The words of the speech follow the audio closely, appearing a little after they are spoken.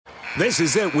This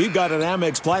is it. We've got an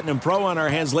Amex Platinum Pro on our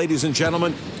hands, ladies and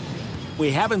gentlemen.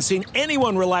 We haven't seen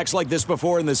anyone relax like this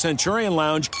before in the Centurion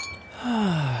Lounge.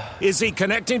 Is he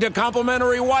connecting to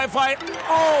complimentary Wi-Fi?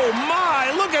 Oh,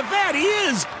 my. Look at that. He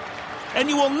is. And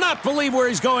you will not believe where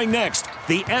he's going next.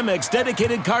 The Amex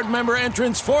dedicated card member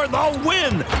entrance for the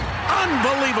win.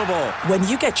 Unbelievable. When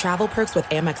you get travel perks with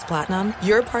Amex Platinum,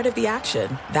 you're part of the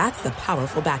action. That's the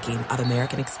powerful backing of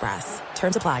American Express.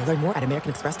 Terms apply. Learn more at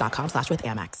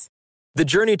americanexpress.com/withAmex. The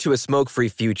journey to a smoke-free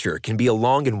future can be a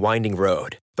long and winding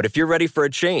road. But if you're ready for a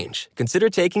change, consider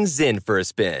taking Zyn for a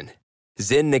spin.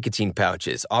 Zyn nicotine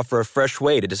pouches offer a fresh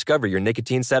way to discover your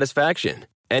nicotine satisfaction.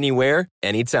 Anywhere,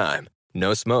 anytime.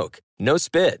 No smoke, no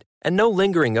spit, and no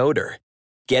lingering odor.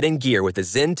 Get in gear with the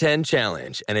Zyn 10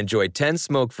 Challenge and enjoy 10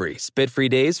 smoke-free, spit-free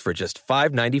days for just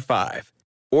 $5.95.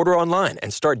 Order online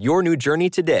and start your new journey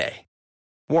today.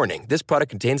 Warning, this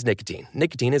product contains nicotine.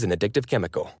 Nicotine is an addictive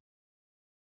chemical.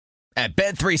 At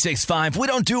Bet365, we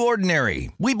don't do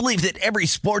ordinary. We believe that every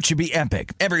sport should be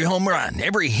epic. Every home run,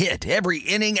 every hit, every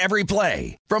inning, every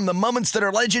play. From the moments that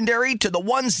are legendary to the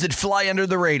ones that fly under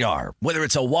the radar. Whether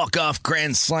it's a walk-off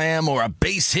grand slam or a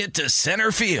base hit to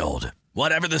center field.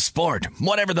 Whatever the sport,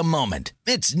 whatever the moment.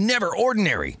 It's never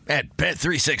ordinary at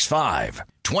Bet365.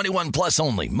 21 plus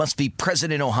only. Must be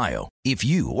present in Ohio. If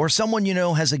you or someone you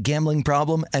know has a gambling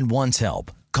problem and wants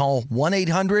help, call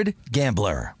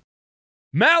 1-800-GAMBLER.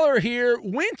 Maller here.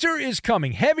 Winter is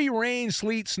coming. Heavy rain,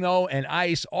 sleet, snow, and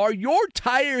ice. Are your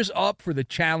tires up for the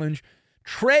challenge?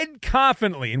 Tread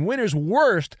confidently in winter's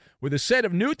worst with a set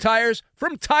of new tires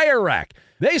from Tire Rack.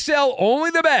 They sell only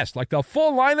the best, like the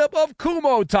full lineup of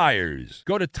Kumho tires.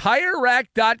 Go to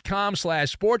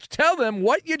TireRack.com/sports. Tell them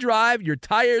what you drive. Your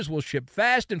tires will ship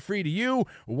fast and free to you.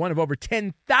 One of over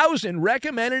 10,000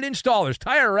 recommended installers.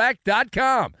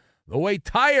 TireRack.com. The way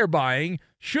tire buying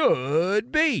should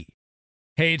be.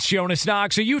 Hey, it's Jonas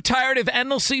Knox. Are you tired of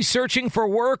endlessly searching for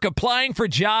work, applying for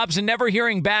jobs, and never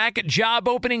hearing back? Job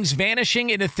openings vanishing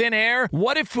into thin air?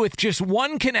 What if with just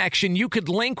one connection, you could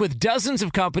link with dozens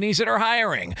of companies that are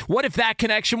hiring? What if that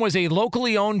connection was a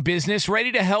locally owned business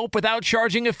ready to help without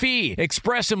charging a fee?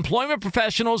 Express Employment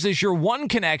Professionals is your one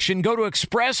connection. Go to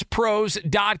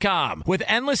expresspros.com. With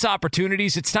endless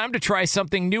opportunities, it's time to try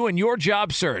something new in your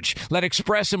job search. Let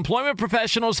Express Employment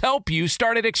Professionals help you.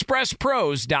 Start at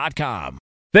expresspros.com.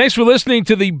 Thanks for listening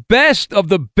to the Best of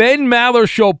the Ben Maller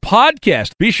Show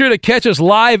podcast. Be sure to catch us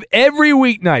live every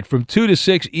weeknight from 2 to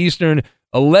 6 Eastern,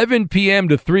 11 p.m.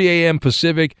 to 3 a.m.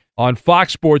 Pacific on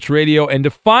Fox Sports Radio. And to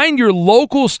find your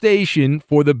local station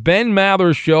for the Ben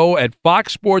Maller Show at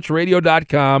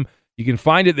foxsportsradio.com, you can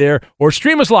find it there, or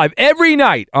stream us live every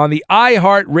night on the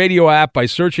iHeartRadio app by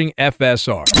searching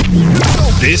FSR.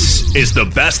 This is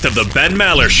the Best of the Ben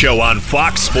Maller Show on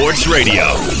Fox Sports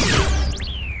Radio.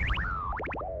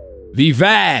 The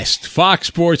vast Fox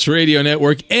Sports Radio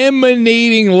network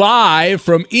emanating live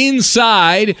from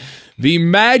inside the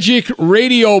Magic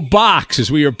Radio box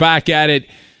as we are back at it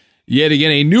yet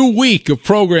again. A new week of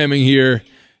programming here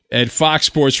at Fox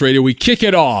Sports Radio. We kick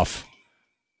it off,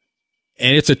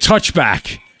 and it's a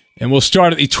touchback, and we'll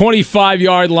start at the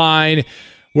 25-yard line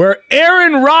where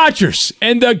Aaron Rodgers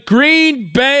and the Green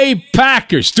Bay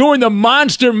Packers doing the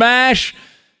Monster Mash.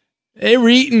 They were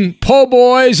eating po'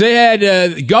 boys. They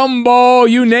had gumbo,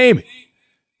 you name it.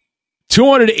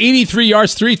 283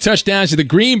 yards, 3 touchdowns to the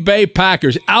Green Bay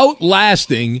Packers,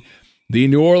 outlasting the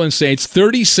New Orleans Saints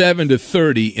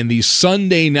 37-30 in the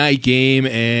Sunday night game.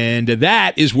 And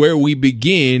that is where we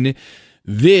begin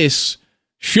this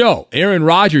show. Aaron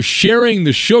Rodgers sharing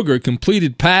the sugar,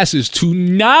 completed passes to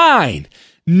nine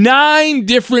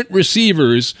different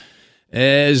receivers.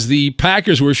 As the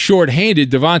Packers were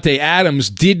shorthanded, Davante Adams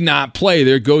did not play,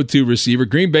 their go-to receiver.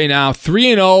 Green Bay now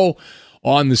 3-0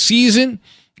 on the season.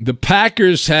 The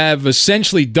Packers have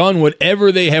essentially done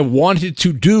whatever they have wanted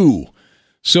to do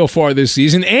so far this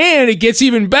season. And it gets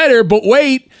even better, but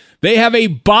wait, they have a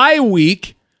bye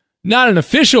week, not an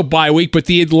official bye week, but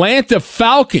the Atlanta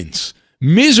Falcons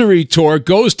misery tour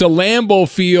goes to Lambeau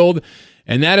Field,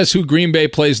 and that is who Green Bay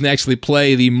plays next. They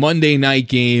play the Monday night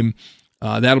game.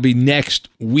 That'll be next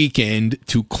weekend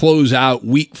to close out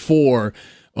week 4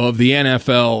 of the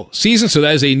NFL season. So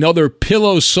that is another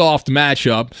pillow-soft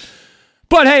matchup.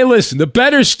 But hey, listen, the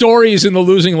better story is in the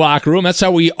losing locker room. That's how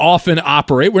we often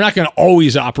operate. We're not going to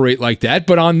always operate like that.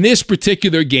 But on this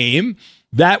particular game,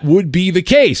 that would be the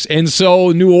case. And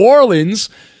so New Orleans,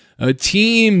 a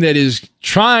team that is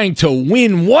trying to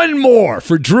win one more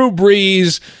for Drew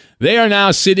Brees, they are now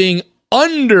sitting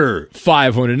under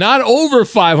 500, not over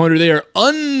 500. They are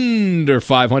under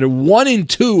 500,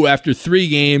 1-2 after 3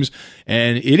 games.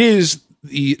 And it is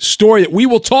the story that we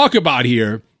will talk about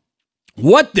here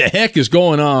What the heck is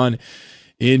going on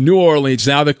in New Orleans?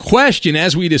 Now, the question,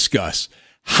 as we discuss,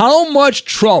 how much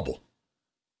trouble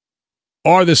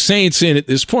are the Saints in at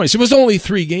this point? So it was only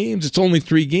 3 games. It's only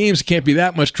 3 games. It can't be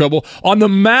that much trouble. On the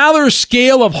Maller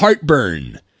scale of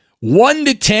heartburn, 1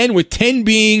 to 10, with 10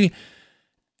 being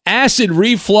acid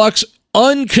reflux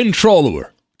uncontrollable.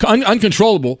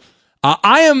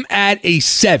 I am at a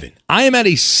 7. I am at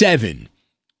a 7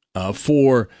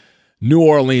 for New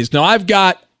Orleans. Now, I've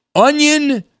got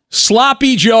onion,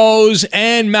 sloppy joes,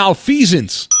 and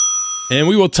malfeasance. And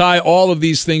we will tie all of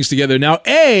these things together. Now,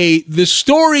 the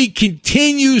story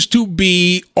continues to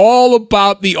be all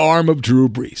about the arm of Drew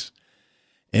Brees.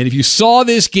 And if you saw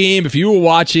this game, if you were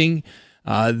watching,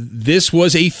 this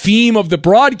was a theme of the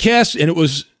broadcast, and it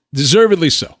was deservedly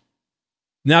so.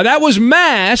 Now, that was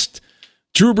masked.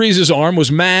 Drew Brees' arm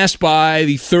was masked by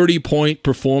the 30-point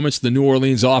performance the New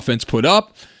Orleans offense put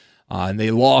up. And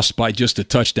they lost by just a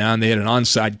touchdown. They had an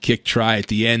onside kick try at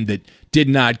the end that did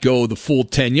not go the full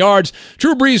 10 yards.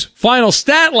 Drew Brees' final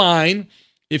stat line,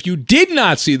 if you did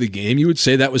not see the game, you would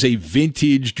say that was a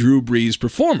vintage Drew Brees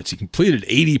performance. He completed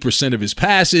 80% of his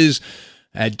passes,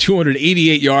 had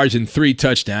 288 yards and 3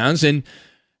 touchdowns, and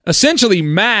essentially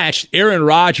matched Aaron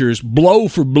Rodgers blow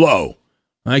for blow.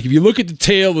 Like, if you look at the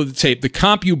tail of the tape, the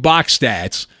CompuBox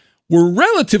stats were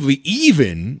relatively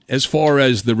even as far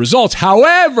as the results.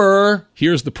 However,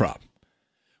 here's the problem.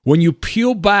 When you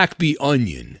peel back the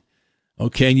onion,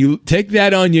 okay, and you take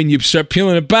that onion, you start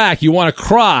peeling it back, you want to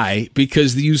cry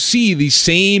because you see the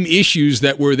same issues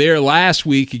that were there last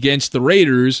week against the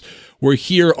Raiders were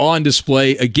here on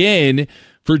display again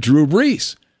for Drew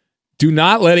Brees. Do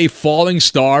not let a falling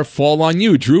star fall on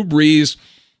you. Drew Brees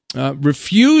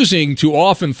refusing to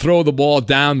often throw the ball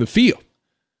down the field.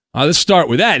 Let's start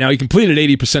with that. Now, he completed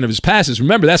 80% of his passes.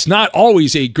 Remember, that's not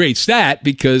always a great stat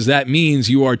because that means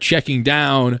you are checking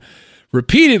down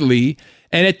repeatedly.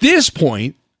 And at this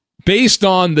point, based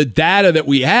on the data that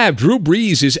we have, Drew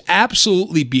Brees is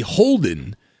absolutely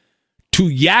beholden to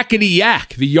yakety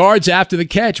yak, the yards after the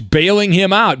catch, bailing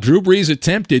him out. Drew Brees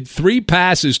attempted 3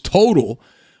 passes total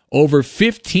over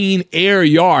 15 air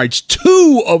yards.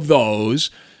 2 of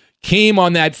those came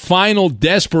on that final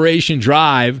desperation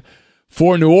drive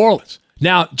for New Orleans.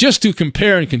 Now, just to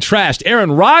compare and contrast,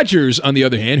 Aaron Rodgers, on the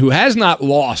other hand, who has not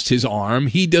lost his arm,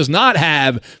 he does not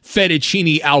have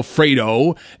fettuccine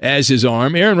Alfredo as his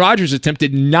arm. Aaron Rodgers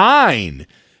attempted 9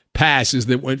 passes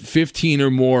that went 15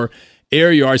 or more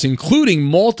air yards, including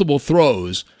multiple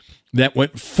throws that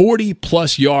went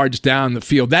 40-plus yards down the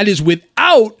field. That is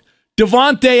without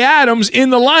Davante Adams in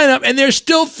the lineup, and they're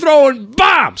still throwing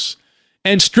bombs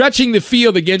and stretching the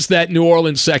field against that New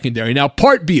Orleans secondary. Now,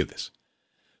 part B of this.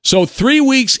 So 3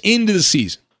 weeks into the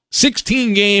season,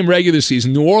 16-game regular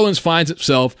season, New Orleans finds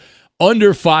itself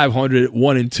under 500 at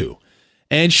 1-2.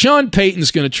 And Sean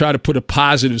Payton's going to try to put a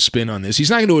positive spin on this.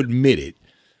 He's not going to admit it,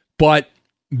 but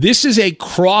this is a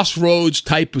crossroads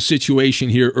type of situation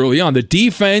here early on. The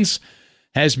defense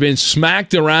has been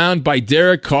smacked around by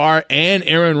Derek Carr and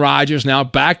Aaron Rodgers now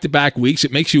back-to-back weeks.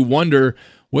 It makes you wonder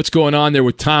what's going on there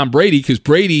with Tom Brady, because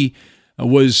Brady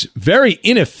was very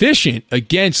inefficient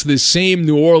against this same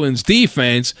New Orleans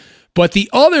defense. But the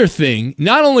other thing,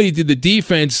 not only did the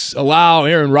defense allow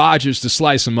Aaron Rodgers to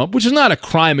slice him up, which is not a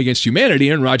crime against humanity.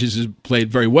 Aaron Rodgers has played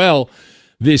very well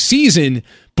this season,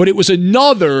 but it was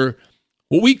another,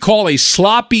 what we call a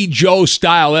sloppy Joe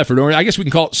style effort, or I guess we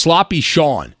can call it sloppy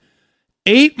Sean.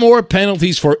 8 more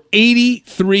penalties for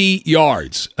 83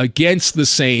 yards against the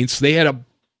Saints. They had a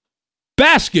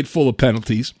basket full of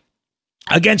penalties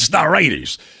against the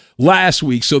Raiders last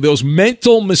week. So those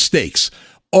mental mistakes,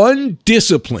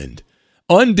 undisciplined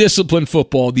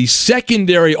football, the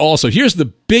secondary also. Here's the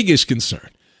biggest concern.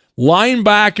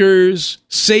 Linebackers,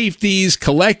 safeties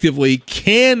collectively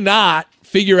cannot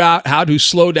figure out how to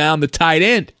slow down the tight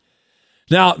end.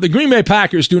 Now, the Green Bay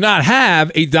Packers do not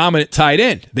have a dominant tight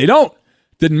end. They don't.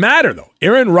 Didn't matter, though.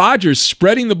 Aaron Rodgers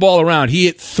spreading the ball around. He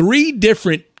hit 3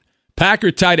 different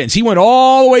Packer tight ends. He went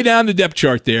all the way down the depth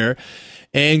chart there,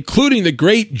 including the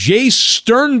great Jace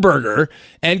Sternberger.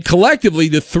 And collectively,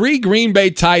 the 3 Green Bay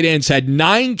tight ends had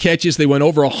 9 catches. They went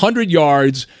over 100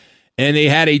 yards, and they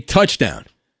had a touchdown.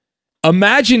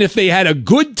 Imagine if they had a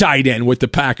good tight end, what the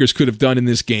Packers could have done in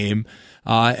this game.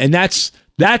 And that's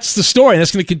the story.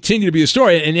 That's going to continue to be the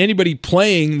story. And anybody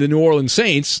playing the New Orleans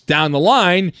Saints down the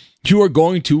line, you are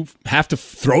going to have to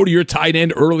throw to your tight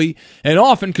end early and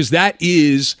often, because that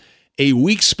is a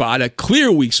weak spot, a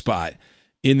clear weak spot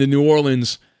in the New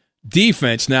Orleans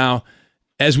defense. Now,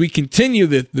 as we continue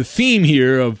the theme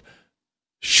here of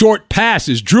short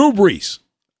passes, Drew Brees,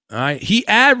 all right, he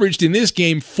averaged in this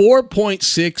game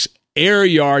 4.6 air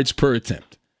yards per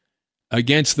attempt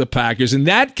against the Packers. And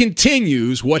that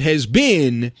continues what has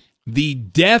been the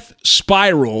death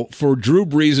spiral for Drew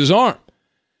Brees' arm.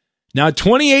 Now,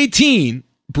 2018,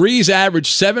 Brees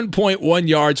averaged 7.1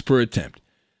 yards per attempt.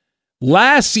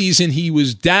 Last season, he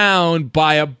was down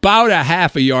by about a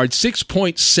half a yard,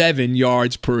 6.7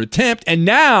 yards per attempt. And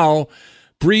now,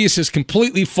 Brees has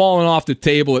completely fallen off the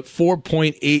table at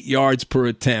 4.8 yards per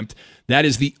attempt. That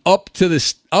is the up to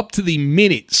the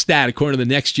minute stat, according to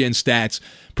the Next Gen stats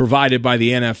provided by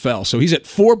the NFL. So he's at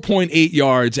 4.8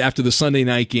 yards after the Sunday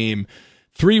night game,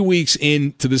 3 weeks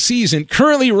into the season,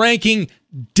 currently ranking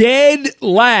dead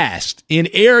last in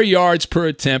air yards per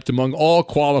attempt among all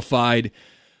qualified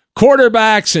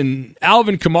quarterbacks. And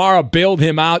Alvin Kamara bailed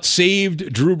him out,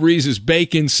 saved Drew Brees'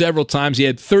 bacon several times. He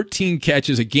had 13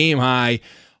 catches, a game high,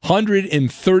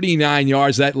 139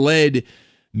 yards. That led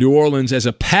New Orleans as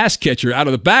a pass catcher out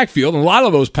of the backfield. And a lot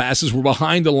of those passes were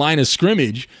behind the line of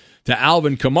scrimmage to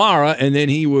Alvin Kamara, and then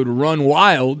he would run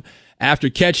wild after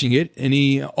catching it. And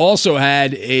he also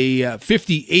had a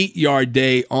 58-yard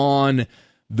day on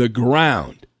the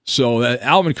ground. So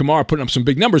Alvin Kamara putting up some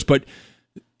big numbers, but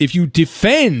if you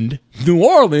defend New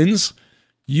Orleans,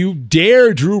 you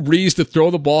dare Drew Brees to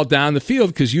throw the ball down the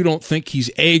field because you don't think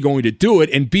he's A, going to do it,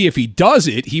 and B, if he does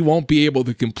it, he won't be able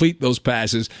to complete those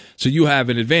passes, so you have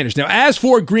an advantage. Now, as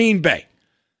for Green Bay,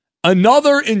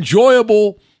 another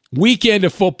enjoyable weekend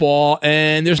of football,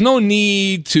 and there's no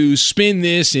need to spin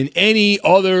this in any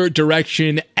other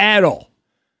direction at all.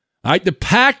 All right, the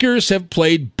Packers have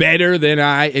played better than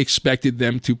I expected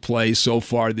them to play so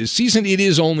far this season. It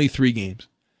is only 3 games.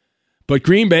 But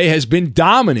Green Bay has been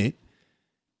dominant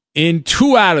in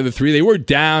 2 out of the 3. They were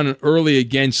down early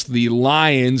against the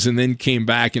Lions and then came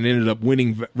back and ended up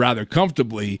winning rather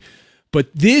comfortably.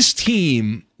 But this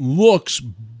team looks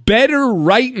better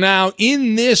right now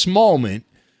in this moment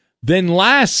than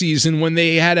last season when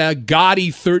they had a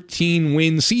gaudy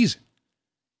 13-win season.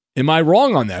 Am I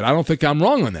wrong on that? I don't think I'm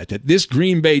wrong on that. That this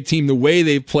Green Bay team, the way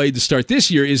they've played to start this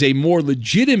year, is a more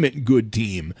legitimate good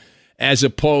team as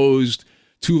opposed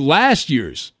to last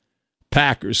year's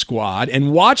Packers squad.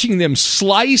 And watching them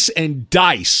slice and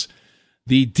dice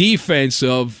the defense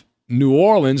of New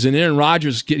Orleans and Aaron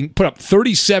Rodgers put up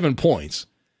 37 points,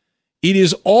 it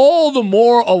is all the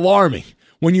more alarming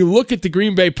when you look at the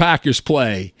Green Bay Packers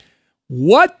play.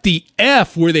 What the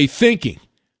F were they thinking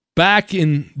back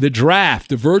in the draft,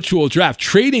 the virtual draft?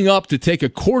 Trading up to take a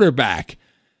quarterback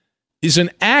is an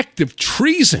act of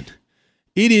treason.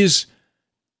 It is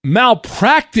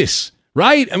malpractice,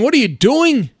 right? And what are you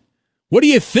doing? What are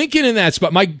you thinking in that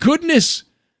spot? My goodness,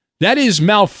 that is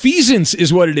malfeasance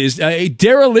is what it is, a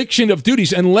dereliction of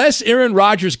duties. Unless Aaron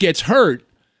Rodgers gets hurt,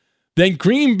 then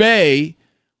Green Bay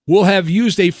will have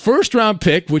used a first-round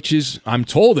pick, which is, I'm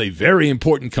told, a very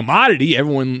important commodity.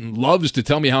 Everyone loves to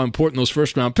tell me how important those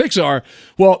first-round picks are.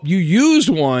 Well, you used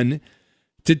one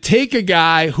to take a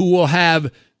guy who will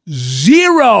have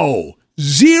zero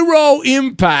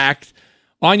impact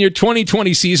on your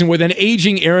 2020 season with an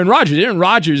aging Aaron Rodgers. Aaron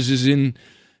Rodgers is in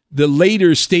the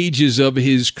later stages of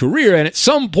his career, and at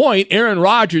some point, Aaron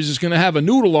Rodgers is going to have a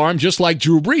noodle arm just like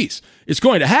Drew Brees. It's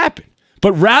going to happen.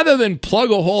 But rather than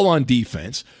plug a hole on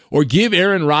defense or give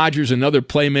Aaron Rodgers another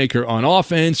playmaker on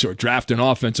offense or draft an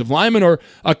offensive lineman or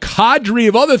a cadre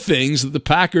of other things that the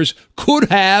Packers could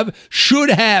have,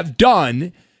 should have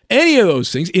done, any of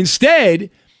those things, instead,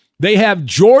 they have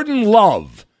Jordan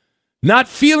Love not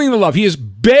feeling the love. He is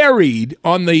buried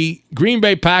on the Green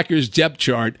Bay Packers depth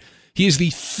chart. He is the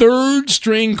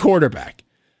third-string quarterback.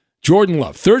 Jordan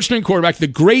Love, third-string quarterback. The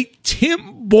great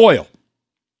Tim Boyle.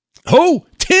 Who?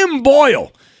 Tim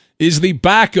Boyle is the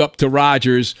backup to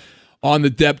Rodgers on the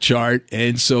depth chart,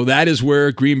 and so that is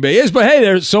where Green Bay is. But hey,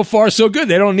 they're so far so good.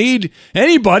 They don't need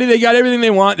anybody. They got everything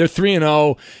they want. They're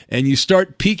 3-0, and you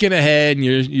start peeking ahead, and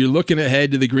you're looking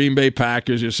ahead to the Green Bay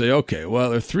Packers. You say, okay,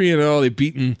 well, they're 3-0. They've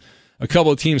beaten a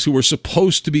couple of teams who were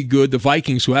supposed to be good, the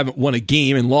Vikings, who haven't won a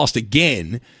game and lost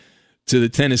again to the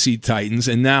Tennessee Titans,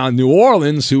 and now New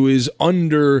Orleans, who is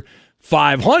under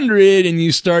 500, and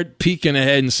you start peeking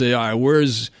ahead and say, all right,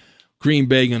 where's Green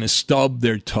Bay going to stub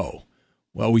their toe?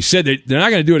 Well, we said that they're not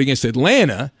going to do it against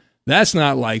Atlanta. That's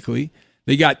not likely.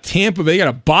 They got Tampa. They got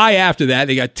a bye after that.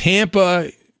 They got Tampa,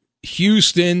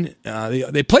 Houston.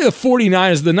 They play the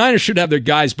 49ers. The Niners should have their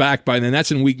guys back by then.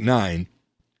 That's in week 9.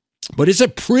 But it's a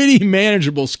pretty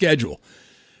manageable schedule.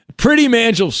 Pretty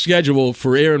manageable schedule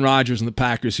for Aaron Rodgers and the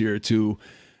Packers here to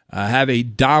have a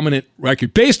dominant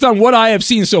record based on what I have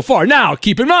seen so far. Now,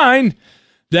 keep in mind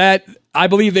that I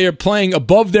believe they are playing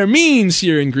above their means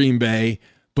here in Green Bay,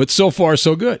 but so far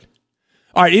so good.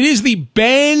 All right, it is the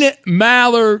Ben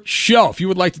Maller Show. If you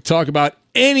would like to talk about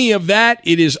any of that,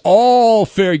 it is all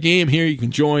fair game here. You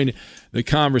can join the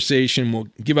conversation. We'll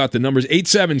give out the numbers.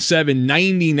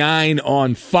 877-99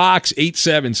 on Fox,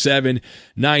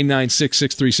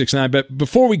 877-996-6369. But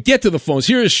before we get to the phones,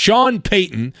 here is Sean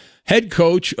Payton, head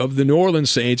coach of the New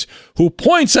Orleans Saints, who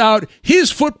points out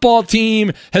his football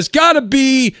team has got to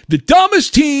be the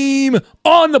dumbest team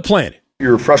on the planet.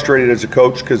 You're frustrated as a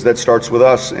coach because that starts with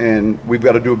us, and we've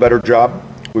got to do a better job.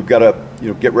 We've got to,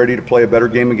 get ready to play a better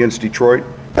game against Detroit.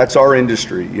 That's our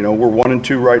industry. We're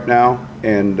 1-2 right now,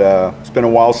 and it's been a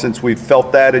while since we've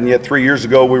felt that, and yet 3 years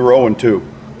ago we were 0-2.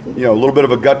 A little bit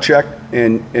of a gut check,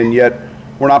 and yet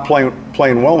we're not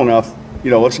playing well enough.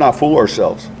 Let's not fool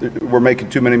ourselves. We're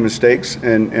making too many mistakes,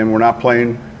 and we're not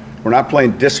playing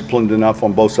disciplined enough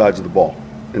on both sides of the ball,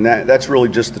 and that's really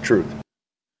just the truth.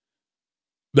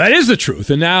 That is the truth.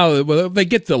 And now, if they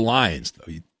get the Lions,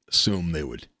 though, you'd assume they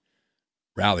would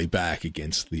rally back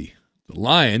against the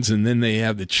Lions. And then they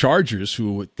have the Chargers,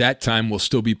 who at that time will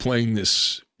still be playing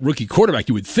this rookie quarterback,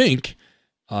 you would think,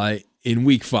 in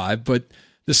Week 5. But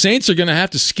the Saints are going to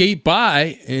have to skate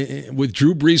by with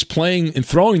Drew Brees playing and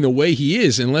throwing the way he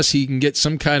is, unless he can get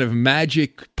some kind of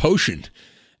magic potion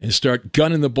and start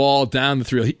gunning the ball down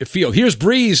the field. Here's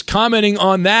Brees commenting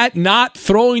on that, not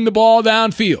throwing the ball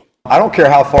downfield. I don't care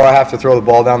how far I have to throw the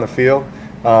ball down the field.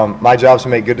 My job is to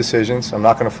make good decisions. I'm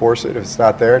not going to force it. If it's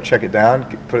not there, check it down,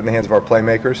 put it in the hands of our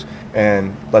playmakers,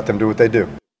 and let them do what they do.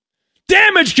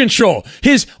 Damage control.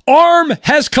 His arm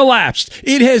has collapsed.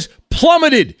 It has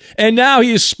plummeted. And now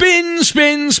he is spin.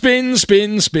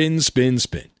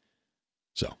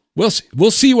 So we'll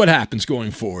see what happens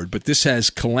going forward. But this has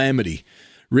calamity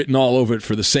written all over it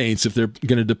for the Saints if they're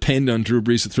going to depend on Drew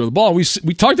Brees to throw the ball. We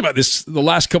talked about this the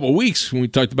last couple of weeks when we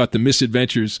talked about the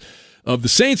misadventures of the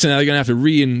Saints, and now they're going to have to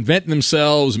reinvent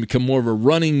themselves and become more of a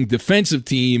running defensive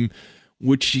team,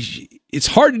 which it's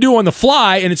hard to do on the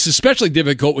fly, and it's especially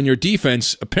difficult when your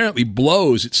defense apparently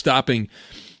blows at stopping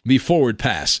the forward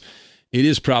pass. It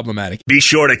is problematic. Be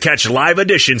sure to catch live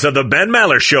editions of the Ben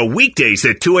Maller Show weekdays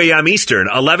at 2 a.m. Eastern,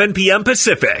 11 p.m.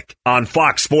 Pacific on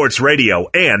Fox Sports Radio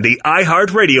and the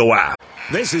iHeartRadio app.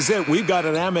 This is it. We've got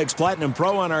an Amex Platinum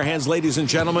Pro on our hands, ladies and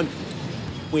gentlemen.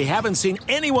 We haven't seen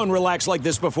anyone relax like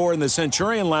this before in the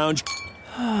Centurion Lounge.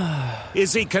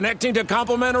 Is he connecting to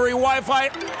complimentary Wi-Fi?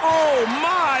 Oh,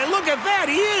 my! Look at that!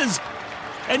 He is!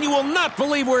 And you will not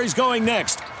believe where he's going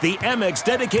next. The Amex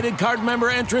dedicated card member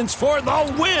entrance for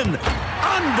the win.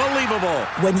 Unbelievable.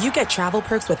 When you get travel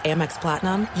perks with Amex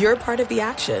Platinum, you're part of the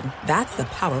action. That's the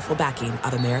powerful backing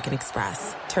of American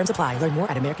Express. Terms apply. Learn more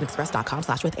at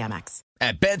americanexpress.com/withAmex.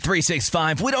 At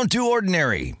Bet365, we don't do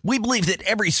ordinary. We believe that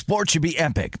every sport should be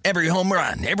epic. Every home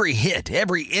run, every hit,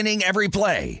 every inning, every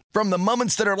play. From the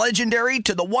moments that are legendary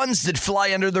to the ones that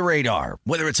fly under the radar.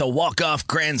 Whether it's a walk-off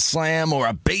grand slam or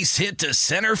a base hit to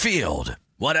center field.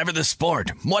 Whatever the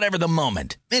sport, whatever the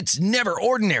moment. It's never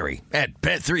ordinary at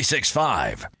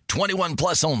Bet365. 21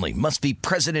 plus only. Must be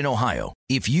present in Ohio.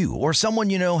 If you or someone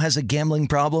you know has a gambling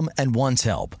problem and wants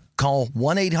help, call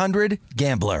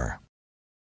 1-800-GAMBLER.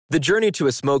 The journey to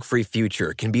a smoke-free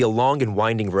future can be a long and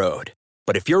winding road.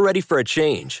 But if you're ready for a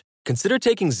change, consider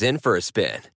taking Zyn for a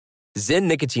spin. Zyn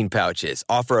nicotine pouches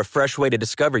offer a fresh way to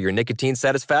discover your nicotine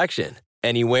satisfaction.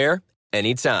 Anywhere,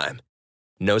 anytime.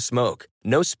 No smoke,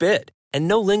 no spit, and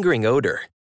no lingering odor.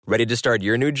 Ready to start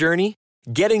your new journey?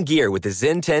 Get in gear with the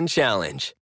Zyn 10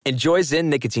 Challenge. Enjoy Zyn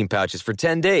nicotine pouches for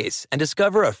 10 days and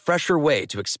discover a fresher way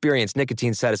to experience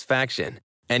nicotine satisfaction.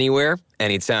 Anywhere,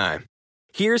 anytime.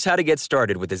 Here's how to get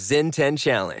started with the Zyn 10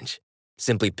 Challenge.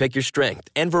 Simply pick your strength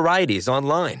and varieties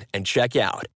online and check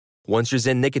out. Once your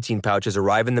Zyn nicotine pouches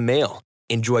arrive in the mail,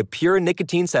 enjoy pure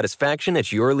nicotine satisfaction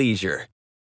at your leisure.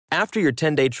 After your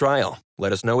 10-day trial,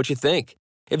 let us know what you think.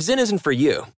 If Zyn isn't for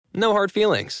you, no hard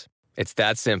feelings. It's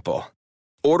that simple.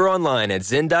 Order online at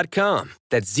Zyn.com.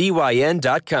 That's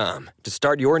ZYN.com to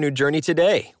start your new journey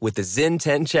today with the Zyn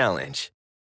 10 Challenge.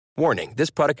 Warning, this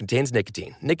product contains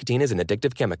nicotine. Nicotine is an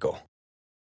addictive chemical.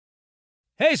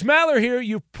 Hey, it's Maller here.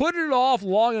 You've put it off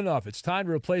long enough. It's time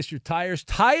to replace your tires.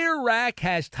 Tire Rack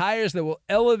has tires that will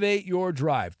elevate your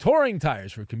drive. Touring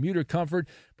tires for commuter comfort,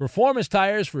 performance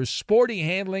tires for sporty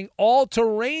handling,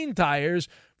 all-terrain tires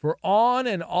for on-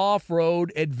 and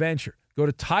off-road adventure. Go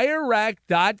to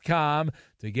TireRack.com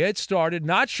to get started.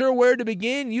 Not sure where to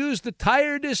begin? Use the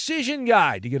Tire Decision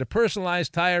Guide to get a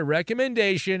personalized tire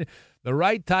recommendation. The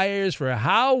right tires for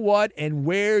how, what, and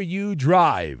where you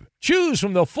drive. Choose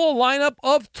from the full lineup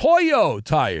of Toyo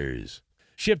tires.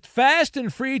 Shipped fast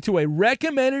and free to a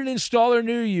recommended installer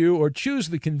near you, or choose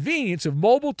the convenience of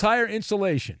mobile tire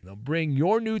installation. They'll bring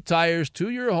your new tires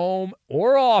to your home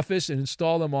or office and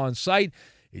install them on site.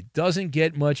 It doesn't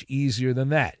get much easier than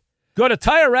that. Go to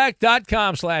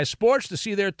TireRack.com/sports to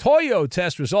see their Toyo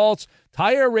test results,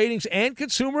 tire ratings, and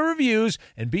consumer reviews,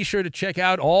 and be sure to check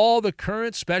out all the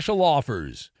current special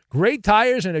offers. Great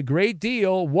tires and a great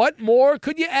deal. What more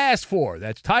could you ask for?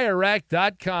 That's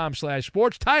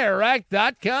TireRack.com/sports.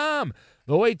 TireRack.com,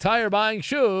 the way tire buying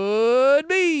should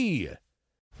be.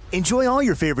 Enjoy all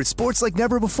your favorite sports like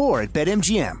never before at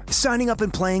BetMGM. Signing up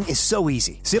and playing is so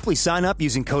easy. Simply sign up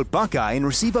using code Buckeye and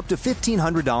receive up to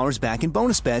 $1,500 back in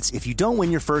bonus bets if you don't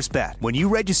win your first bet. When you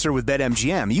register with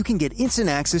BetMGM, you can get instant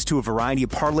access to a variety of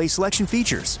parlay selection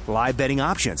features, live betting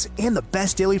options, and the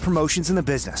best daily promotions in the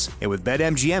business. And with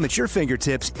BetMGM at your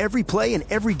fingertips, every play and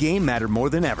every game matter more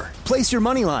than ever. Place your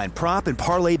moneyline, prop, and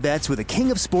parlay bets with the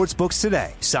king of sportsbooks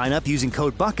today. Sign up using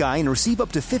code Buckeye and receive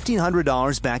up to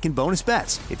 $1,500 back in bonus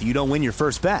bets if you don't win your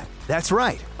first bet. That's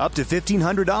right, up to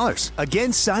 $1,500.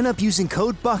 Again, sign up using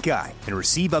code Buckeye and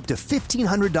receive up to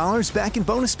 $1,500 back in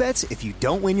bonus bets if you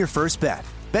don't win your first bet.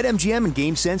 BetMGM and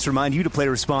GameSense remind you to play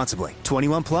responsibly.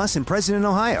 21 plus and present in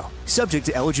Ohio. Subject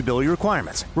to eligibility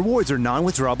requirements. Rewards are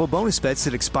non-withdrawable bonus bets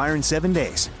that expire in 7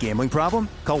 days. Gambling problem?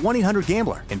 Call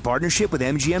 1-800-GAMBLER in partnership with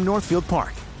MGM Northfield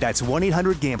Park. That's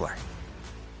 1-800-GAMBLER.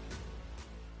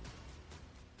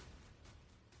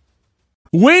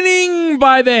 Winning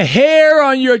by the hair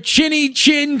on your chinny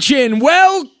chin chin.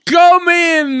 Welcome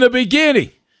in the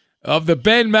beginning of the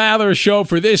Ben Maller Show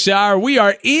for this hour. We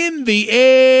are in the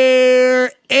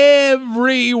air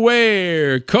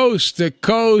everywhere, coast to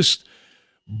coast,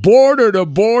 border to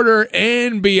border,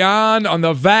 and beyond on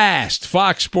the vast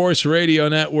Fox Sports Radio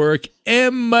Network,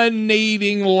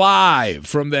 emanating live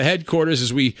from the headquarters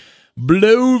as we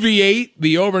bloviate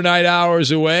the overnight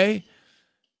hours away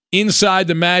inside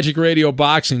the Magic Radio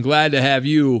box, and glad to have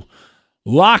you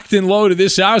locked and loaded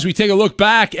this hour as we take a look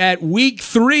back at Week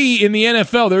 3 in the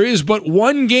NFL. There is but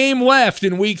one game left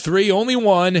in Week 3, only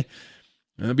one.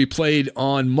 It'll be played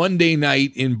on Monday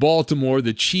night in Baltimore,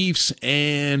 the Chiefs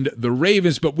and the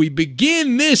Ravens. But we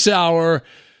begin this hour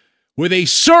with a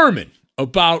sermon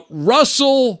about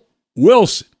Russell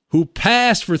Wilson, who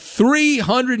passed for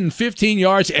 315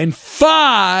 yards and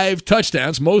 5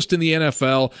 touchdowns, most in the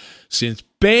NFL since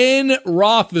Ben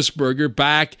Roethlisberger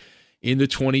back in the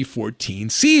 2014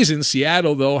 season.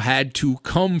 Seattle, though, had to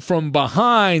come from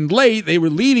behind late. They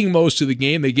were leading most of the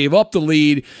game. They gave up the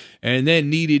lead and then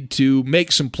needed to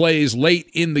make some plays late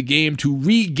in the game to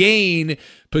regain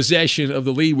possession of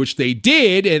the lead, which they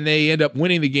did, and they end up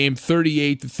winning the game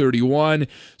 38-31.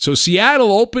 So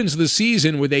Seattle opens the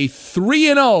season with a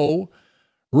 3-0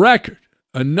 record.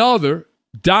 Another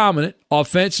dominant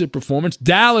offensive performance.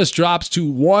 Dallas drops to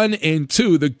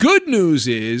 1-2. The good news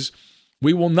is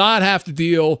we will not have to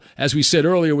deal, as we said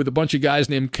earlier, with a bunch of guys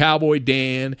named Cowboy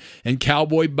Dan and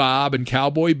Cowboy Bob and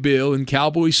Cowboy Bill and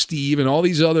Cowboy Steve and all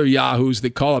these other yahoos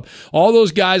that call up. All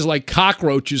those guys like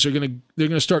cockroaches they're going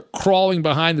to start crawling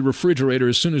behind the refrigerator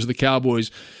as soon as the Cowboys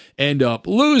end up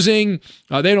losing.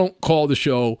 They don't call the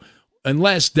show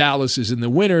unless Dallas is in the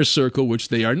winner's circle, which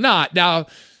they are not. Now,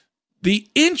 the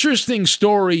interesting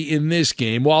story in this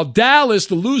game, while Dallas,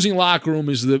 the losing locker room,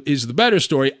 is the better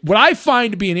story, what I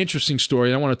find to be an interesting story,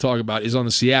 and I want to talk about, is on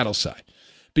the Seattle side.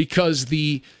 Because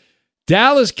the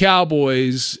Dallas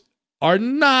Cowboys are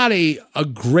not a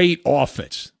great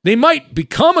offense. They might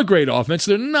become a great offense.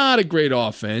 They're not a great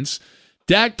offense.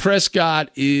 Dak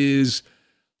Prescott is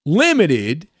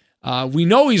limited. We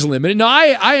know he's limited. Now,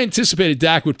 I anticipated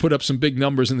Dak would put up some big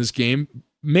numbers in this game,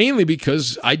 mainly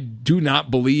because I do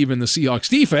not believe in the Seahawks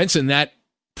defense, and that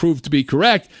proved to be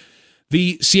correct.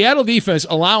 The Seattle defense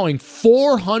allowing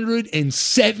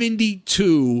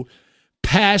 472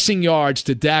 passing yards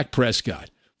to Dak Prescott.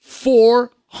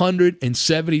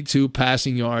 472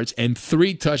 passing yards and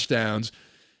 3 touchdowns.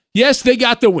 Yes, they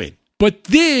got the win, but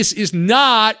this is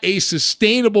not a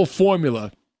sustainable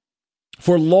formula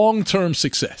for long-term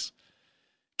success.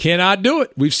 Cannot do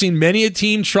it. We've seen many a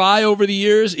team try over the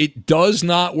years. It does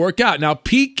not work out. Now,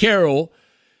 Pete Carroll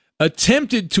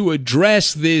attempted to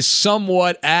address this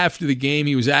somewhat after the game.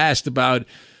 He was asked about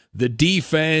the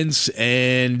defense,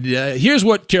 and here's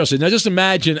what Carroll said. Now, just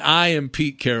imagine I am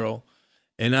Pete Carroll,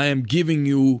 and I am giving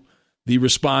you the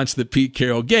response that Pete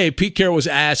Carroll gave. Pete Carroll was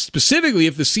asked specifically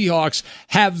if the Seahawks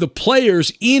have the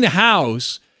players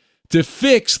in-house to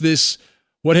fix this,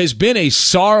 what has been a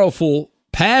sorrowful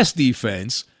pass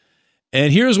defense.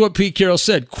 And here's what Pete Carroll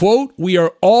said, quote, "We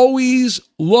are always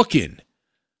looking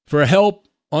for help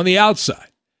on the outside.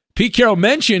 Pete Carroll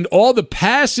mentioned all the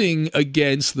passing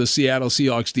against the Seattle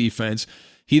Seahawks defense.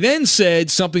 He then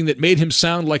said something that made him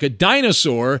sound like a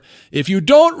dinosaur. If you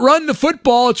don't run the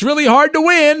football, it's really hard to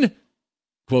win.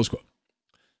 Close quote.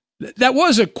 That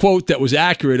was a quote that was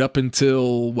accurate up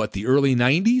until, the early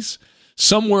 90s?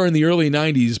 Somewhere in the early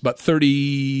 90s, about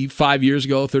 35 years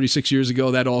ago, 36 years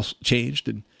ago, that all changed.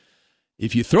 And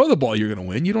if you throw the ball, you're going to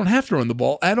win. You don't have to run the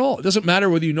ball at all. It doesn't matter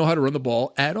whether you know how to run the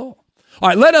ball at all. All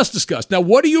right, let us discuss. Now,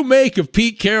 what do you make of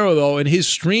Pete Carroll, though, and his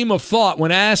stream of thought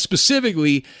when asked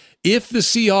specifically if the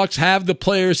Seahawks have the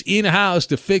players in-house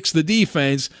to fix the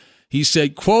defense? He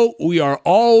said, quote, "We are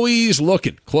always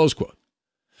looking," close quote.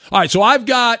 All right, so I've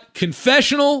got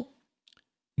confessional,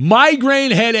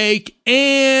 migraine headache,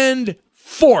 and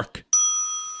fork.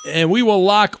 And we will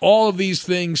lock all of these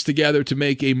things together to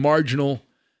make a marginal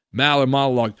Maller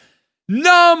monologue.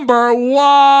 Number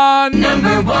one.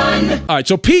 All right,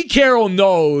 so Pete Carroll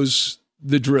knows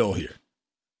the drill here.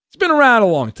 He's been around a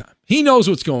long time. He knows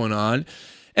what's going on.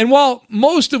 And while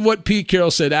most of what Pete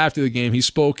Carroll said after the game, he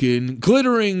spoke in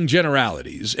glittering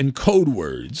generalities and code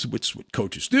words, which is what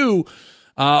coaches do,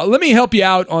 let me help you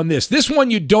out on this. This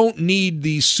one, you don't need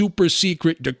the super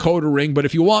secret decoder ring, but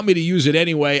if you want me to use it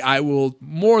anyway, I will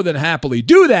more than happily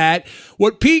do that.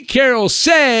 What Pete Carroll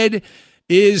said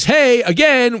is, hey,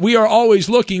 again, we are always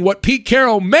looking. What Pete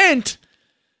Carroll meant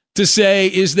to say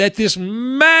is that this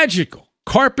magical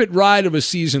carpet ride of a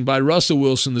season by Russell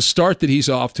Wilson, the start that he's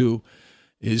off to,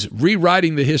 is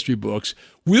rewriting the history books,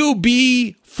 will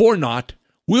be for naught,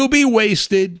 will be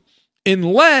wasted,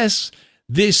 unless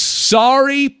this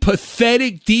sorry,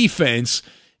 pathetic defense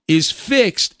is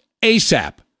fixed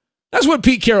ASAP. That's what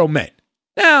Pete Carroll meant.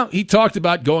 Now, he talked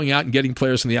about going out and getting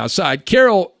players from the outside.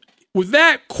 Carroll, with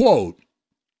that quote,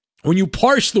 when you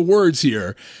parse the words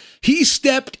here, he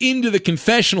stepped into the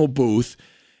confessional booth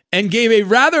and gave a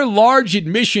rather large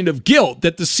admission of guilt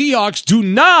that the Seahawks do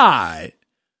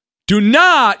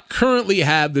not currently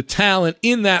have the talent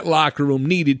in that locker room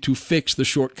needed to fix the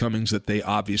shortcomings that they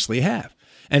obviously have.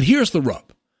 And here's the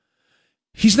rub.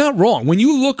 He's not wrong. When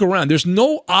you look around, there's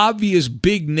no obvious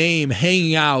big name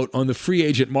hanging out on the free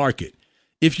agent market.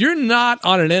 If you're not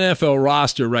on an NFL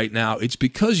roster right now, it's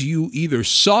because you either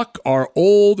suck, are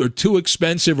old, or too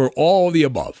expensive, or all of the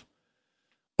above.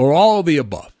 Or all of the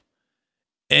above.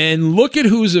 And look at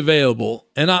who's available.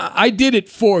 And I did it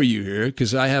for you here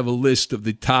because I have a list of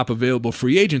the top available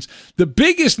free agents. The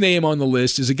biggest name on the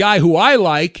list is a guy who I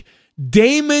like,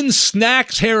 Damon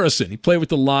Snacks Harrison. He played with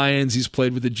the Lions. He's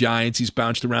played with the Giants. He's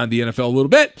bounced around the NFL a little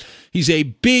bit. He's a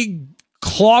big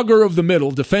clogger of the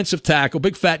middle, defensive tackle,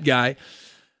 big fat guy.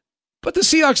 But the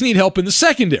Seahawks need help in the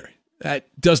secondary. That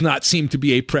does not seem to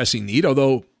be a pressing need,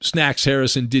 although Snacks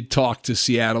Harrison did talk to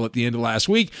Seattle at the end of last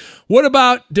week. What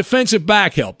about defensive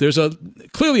back help? There's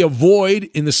clearly a void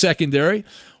in the secondary.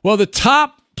 Well, the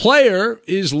top player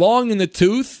is long in the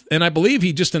tooth, and I believe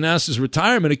he just announced his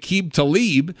retirement, Aqib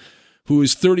Talib, who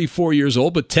is 34 years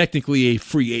old, but technically a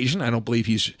free agent. I don't believe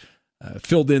he's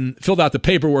filled out the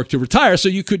paperwork to retire, so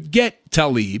you could get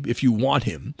Talib if you want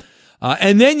him.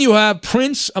 And then you have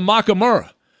Prince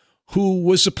Amakamura, who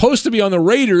was supposed to be on the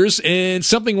Raiders, and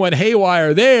something went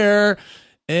haywire there,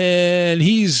 and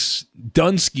he's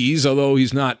done skis, although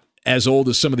he's not as old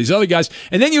as some of these other guys.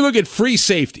 And then you look at free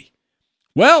safety.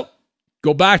 Well,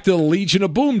 go back to the Legion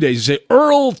of Boom days. You say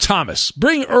Earl Thomas.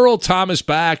 Bring Earl Thomas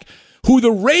back, who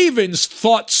the Ravens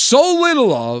thought so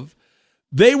little of.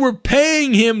 They were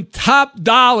paying him top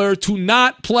dollar to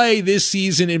not play this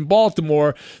season in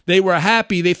Baltimore. They were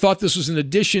happy. They thought this was an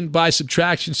addition by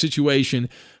subtraction situation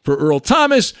for Earl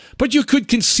Thomas, but you could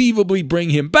conceivably bring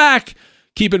him back.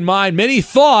 Keep in mind, many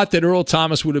thought that Earl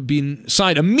Thomas would have been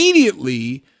signed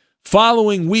immediately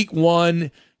following week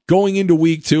 1, going into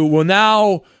week 2. Well,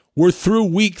 now we're through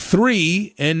week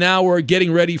 3, and now we're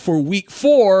getting ready for week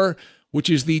 4, which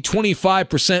is the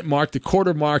 25% mark, the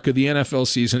quarter mark of the NFL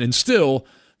season, and still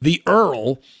the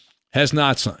Earl has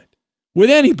not signed with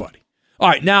anybody. All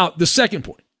right, now the second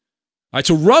point. All right,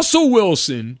 so Russell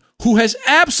Wilson, who has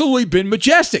absolutely been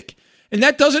majestic, and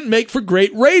that doesn't make for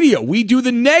great radio. We do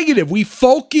the negative. We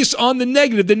focus on the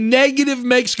negative. The negative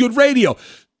makes good radio.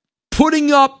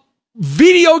 Putting up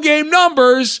video game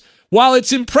numbers, while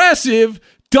it's impressive,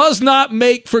 does not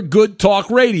make for good talk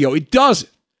radio. It doesn't.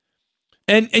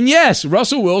 And yes,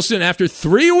 Russell Wilson, after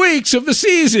 3 weeks of the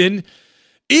season,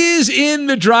 is in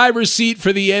the driver's seat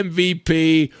for the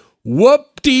MVP.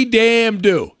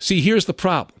 Whoop-de-damn-do. See, here's the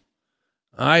problem.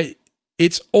 All right,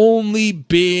 it's only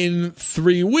been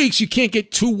 3 weeks. You can't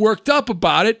get too worked up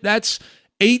about it. That's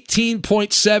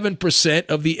 18.7%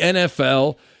 of the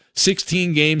NFL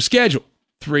 16-game schedule.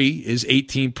 3 is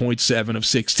 18.7 of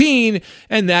 16,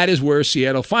 and that is where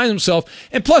Seattle finds himself.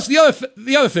 And plus, the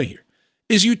other thing here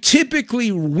is you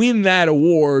typically win that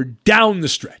award down the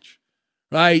stretch,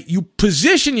 right? You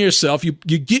position yourself,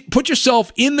 put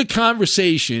yourself in the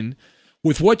conversation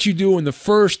with what you do in the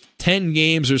first 10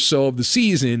 games or so of the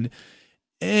season,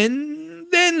 and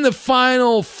then the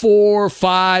final 4,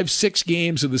 5, 6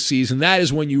 games of the season, that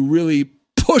is when you really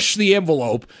push the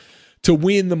envelope to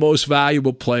win the most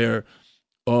valuable player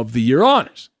of the year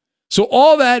honors. So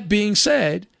all that being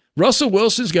said, Russell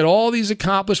Wilson's got all these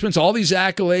accomplishments, all these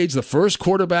accolades, the first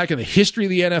quarterback in the history of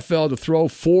the NFL to throw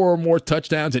 4 or more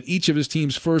touchdowns in each of his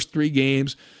team's first 3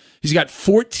 games. He's got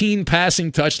 14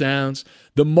 passing touchdowns,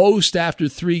 the most after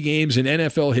 3 games in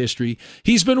NFL history.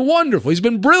 He's been wonderful. He's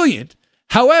been brilliant.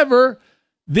 However,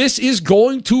 this is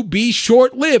going to be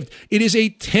short-lived. It is a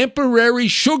temporary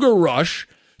sugar rush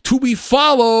to be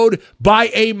followed by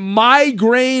a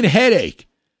migraine headache.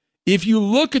 If you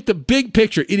look at the big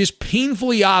picture, it is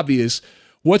painfully obvious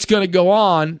what's going to go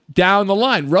on down the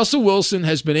line. Russell Wilson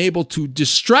has been able to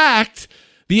distract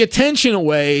the attention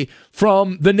away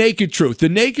from the naked truth. The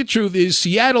naked truth is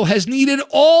Seattle has needed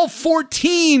all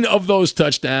 14 of those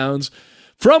touchdowns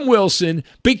from Wilson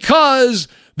because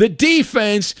the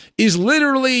defense is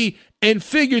literally and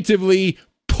figuratively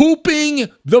pooping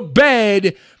the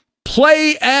bed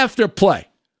play after play.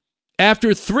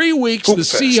 After 3 weeks, the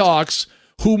Seahawks,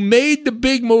 who made the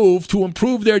big move to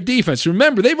improve their defense.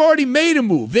 Remember, they've already made a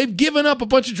move. They've given up a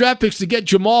bunch of draft picks to get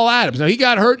Jamal Adams. Now, he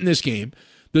got hurt in this game.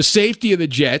 The safety of the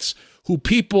Jets, who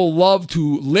people love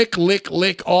to lick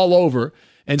all over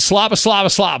and slobber all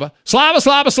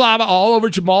over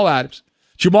Jamal Adams.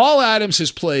 Jamal Adams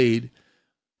has played,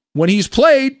 when he's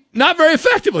played, not very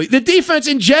effectively. The defense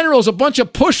in general is a bunch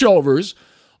of pushovers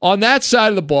on that side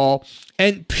of the ball,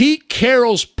 and Pete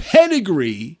Carroll's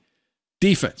pedigree,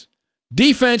 defense.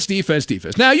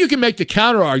 Now, you can make the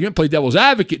counter argument, play devil's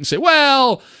advocate, and say,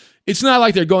 well, it's not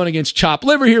like they're going against chopped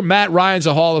liver here. Matt Ryan's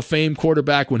a Hall of Fame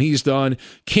quarterback when he's done.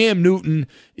 Cam Newton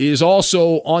is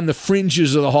also on the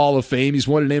fringes of the Hall of Fame. He's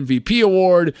won an MVP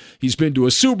award. He's been to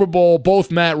a Super Bowl. Both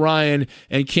Matt Ryan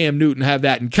and Cam Newton have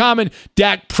that in common.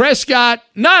 Dak Prescott,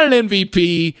 not an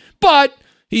MVP, but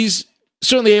he's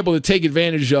certainly able to take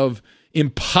advantage of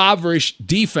impoverished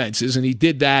defenses, and he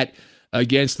did that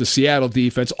against the Seattle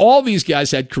defense. All these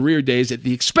guys had career days at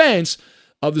the expense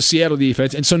of the Seattle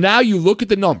defense. And so now you look at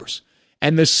the numbers,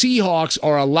 and the Seahawks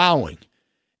are allowing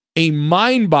a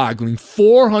mind-boggling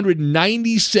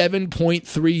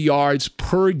 497.3 yards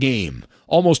per game,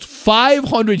 almost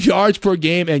 500 yards per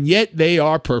game, and yet they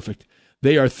are perfect.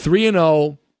 They are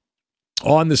 3-0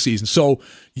 on the season. So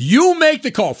you make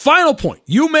the call. Final point.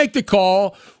 You make the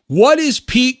call. What is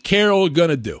Pete Carroll going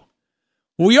to do?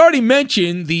 Well, we already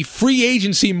mentioned the free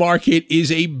agency market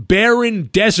is a barren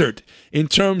desert in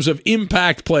terms of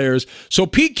impact players. So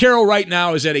Pete Carroll right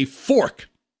now is at a fork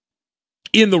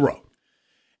in the road.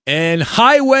 And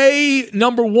highway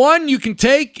number 1 you can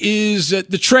take is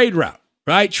the trade route,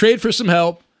 right? Trade for some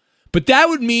help. But that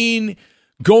would mean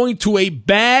going to a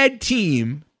bad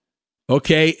team,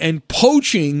 okay, and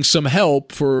poaching some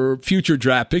help for future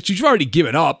draft picks. You've already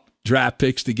given up draft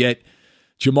picks to get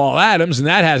Jamal Adams, and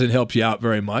that hasn't helped you out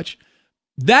very much.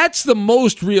 That's the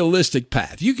most realistic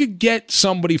path. You could get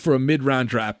somebody for a mid-round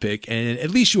draft pick, and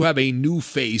at least you have a new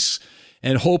face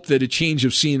and hope that a change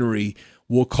of scenery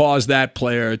will cause that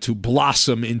player to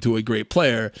blossom into a great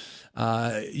player.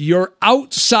 Your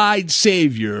outside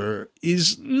savior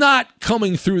is not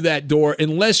coming through that door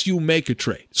unless you make a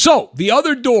trade. So the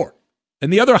other door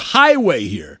and the other highway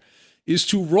here is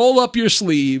to roll up your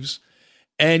sleeves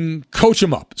and coach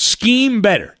them up, scheme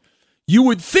better. You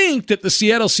would think that the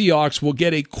Seattle Seahawks will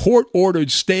get a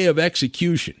court-ordered stay of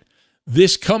execution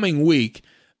this coming week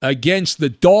against the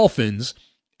Dolphins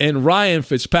and Ryan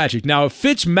Fitzpatrick. Now, if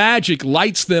Fitzmagic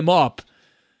lights them up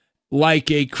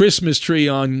like a Christmas tree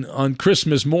on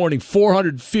Christmas morning,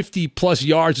 450-plus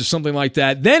yards or something like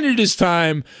that, then it is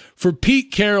time for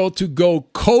Pete Carroll to go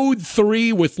code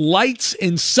 3 with lights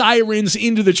and sirens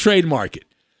into the trade market.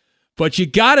 But you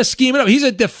got to scheme it up. He's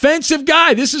a defensive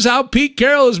guy. This is how Pete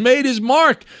Carroll has made his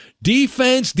mark.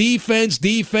 Defense.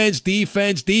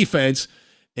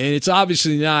 And it's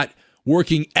obviously not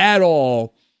working at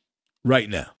all right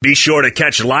now. Be sure to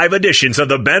catch live editions of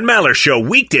the Ben Maller Show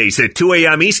weekdays at 2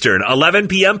 a.m. Eastern, 11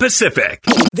 p.m. Pacific.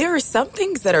 There are some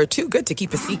things that are too good to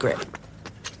keep a secret.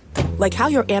 Like how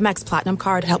your Amex Platinum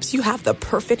card helps you have the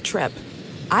perfect trip.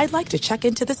 I'd like to check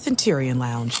into the Centurion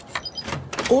Lounge.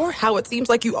 Or how it seems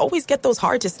like you always get those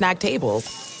hard-to-snag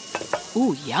tables.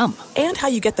 Ooh, yum. And how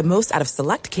you get the most out of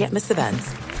select can't-miss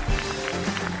events.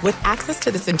 With access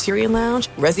to the Centurion Lounge,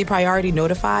 Resi Priority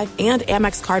Notify, and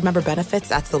Amex card member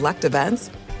benefits at select events,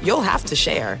 you'll have to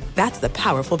share. That's the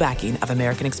powerful backing of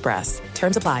American Express.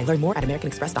 Terms apply. Learn more at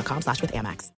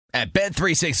americanexpress.com/withAmex. At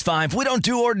Bet365, we don't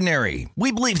do ordinary.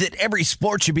 We believe that every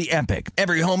sport should be epic.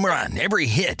 Every home run, every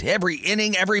hit, every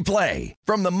inning, every play.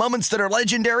 From the moments that are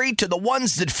legendary to the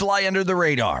ones that fly under the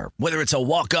radar. Whether it's a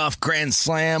walk-off grand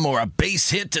slam or a base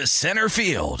hit to center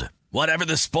field. Whatever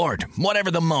the sport,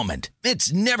 whatever the moment,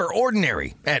 it's never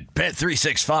ordinary at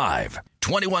Bet365.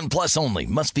 21 plus only.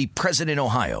 Must be present in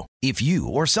Ohio. If you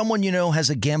or someone you know has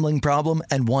a gambling problem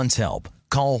and wants help,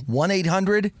 call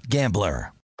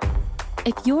 1-800-GAMBLER.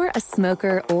 If you're a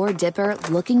smoker or dipper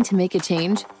looking to make a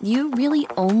change, you really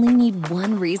only need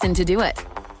one reason to do it.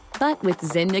 But with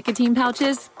Zyn nicotine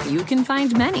pouches, you can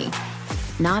find many.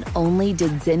 Not only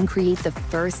did Zyn create the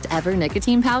first ever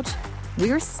nicotine pouch,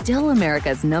 we're still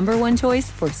America's #1 choice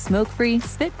for smoke-free,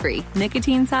 spit-free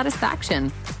nicotine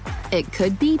satisfaction. It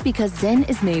could be because Zyn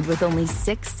is made with only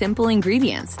 6 simple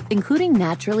ingredients, including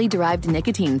naturally derived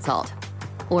nicotine salt.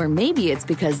 Or maybe it's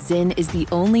because Zyn is the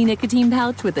only nicotine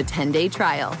pouch with a 10-day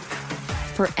trial.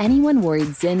 For anyone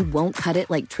worried Zyn won't cut it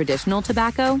like traditional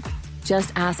tobacco,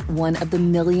 just ask one of the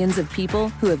millions of people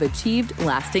who have achieved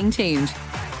lasting change.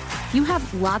 You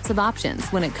have lots of options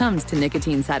when it comes to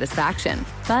nicotine satisfaction,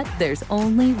 but there's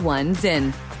only one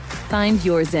Zyn. Find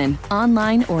your Zyn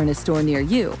online or in a store near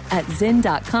you at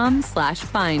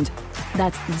zyn.com/find.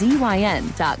 That's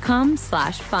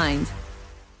ZYN.com/find.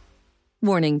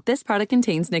 Warning, this product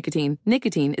contains nicotine.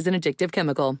 Nicotine is an addictive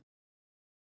chemical.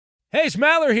 Hey, it's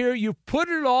Maller here. You've put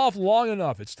it off long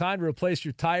enough. It's time to replace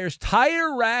your tires.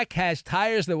 Tire Rack has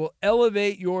tires that will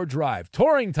elevate your drive.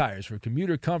 Touring tires for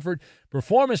commuter comfort,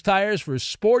 performance tires for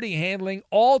sporty handling,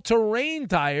 all-terrain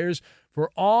tires for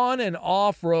on- and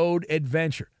off-road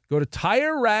adventure. Go to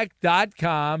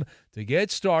TireRack.com to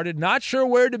get started. Not sure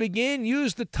where to begin?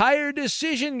 Use the Tire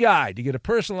Decision Guide to get a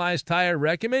personalized tire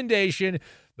recommendation.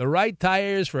 The right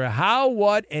tires for how,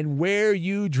 what, and where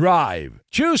you drive.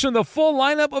 Choose from the full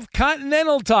lineup of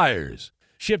Continental tires.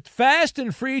 Shipped fast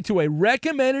and free to a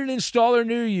recommended installer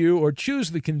near you, or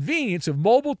choose the convenience of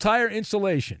mobile tire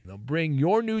installation. They'll bring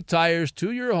your new tires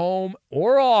to your home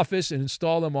or office and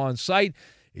install them on site.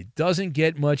 It doesn't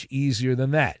get much easier than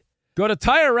that. Go to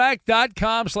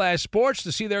TireRack.com/sports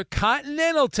to see their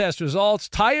Continental test results,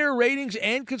 tire ratings,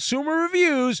 and consumer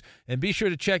reviews, and be sure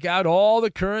to check out all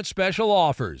the current special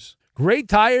offers. Great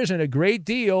tires and a great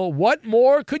deal. What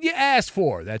more could you ask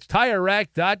for? That's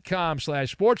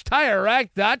TireRack.com/sports.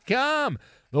 TireRack.com,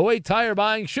 the way tire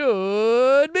buying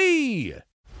should be.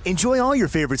 Enjoy all your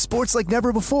favorite sports like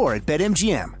never before at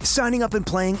BetMGM. Signing up and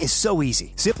playing is so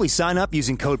easy. Simply sign up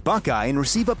using code Buckeye and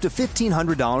receive up to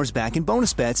 $1,500 back in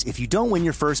bonus bets if you don't win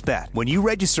your first bet. When you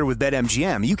register with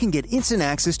BetMGM, you can get instant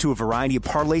access to a variety of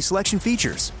parlay selection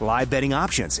features, live betting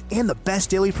options, and the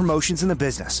best daily promotions in the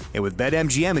business. And with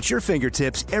BetMGM at your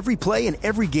fingertips, every play and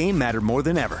every game matter more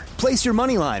than ever. Place your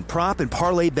moneyline, prop, and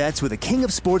parlay bets with the king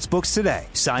of sportsbooks today.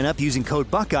 Sign up using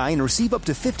code Buckeye and receive up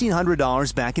to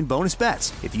 $1,500 back in bonus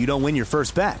bets if you don't win your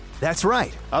first bet. That's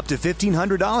right, up to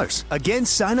 $1,500. Again,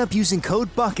 sign up using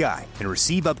code Buckeye and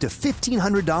receive up to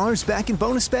 $1,500 back in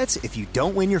bonus bets if you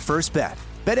don't win your first bet.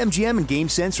 BetMGM and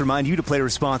GameSense remind you to play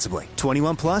responsibly.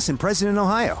 21 plus and present in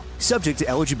Ohio. Subject to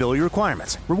eligibility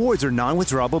requirements. Rewards are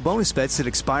non-withdrawable bonus bets that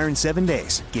expire in 7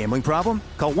 days. Gambling problem?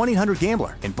 Call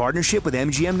 1-800-GAMBLER in partnership with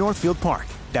MGM Northfield Park.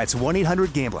 That's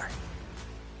 1-800-GAMBLER.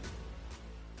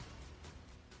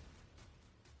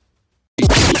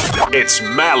 It's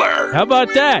Maller. How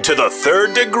about that? To the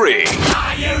third degree.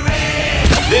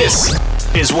 This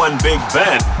is when Big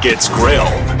Ben gets grilled.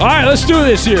 All right, let's do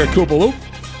this here, Koopaloop.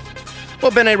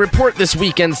 Well, Ben, a report this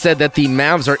weekend said that the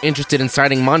Mavs are interested in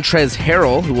signing Montrezl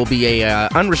Harrell, who will be a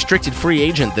unrestricted free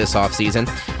agent this offseason.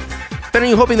 Ben, are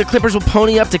you hoping the Clippers will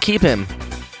pony up to keep him?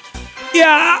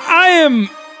 Yeah,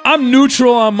 I'm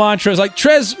neutral on Montrezl. Like,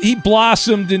 Trez, he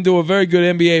blossomed into a very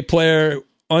good NBA player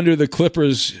under the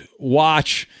Clippers'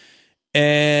 watch.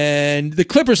 And the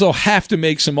Clippers will have to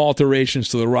make some alterations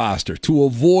to the roster to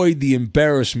avoid the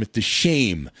embarrassment, the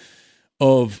shame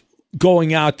of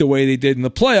going out the way they did in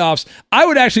the playoffs. I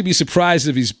would actually be surprised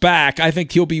if he's back. I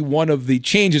think he'll be one of the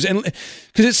changes. And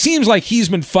because it seems like he's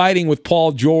been fighting with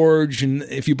Paul George, and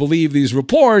if you believe these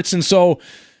reports, and so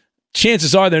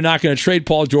chances are they're not going to trade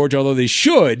Paul George, although they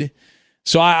should.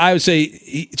 So I would say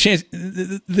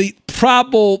the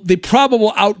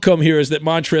probable outcome here is that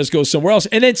Montrezl goes somewhere else.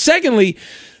 And then secondly,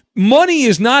 money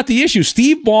is not the issue.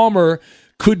 Steve Ballmer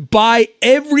could buy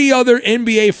every other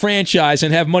NBA franchise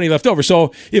and have money left over.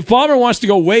 So if Ballmer wants to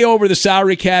go way over the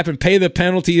salary cap and pay the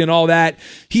penalty and all that,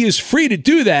 he is free to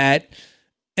do that.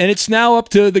 And it's now up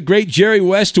to the great Jerry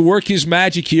West to work his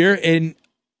magic here and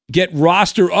get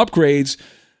roster upgrades.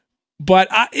 But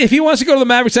if he wants to go to the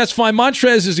Mavericks, that's fine.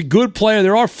 Montrez is a good player.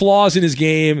 There are flaws in his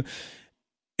game,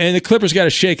 and the Clippers got to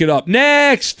shake it up.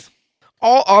 Next!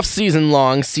 All offseason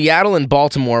long, Seattle and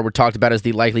Baltimore were talked about as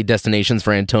the likely destinations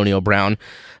for Antonio Brown.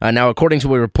 Now, according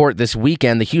to a report this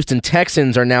weekend, the Houston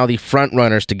Texans are now the front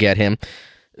runners to get him.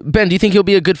 Ben, do you think he'll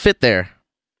be a good fit there?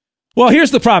 Well,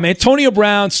 here's the problem. Antonio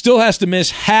Brown still has to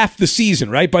miss half the season,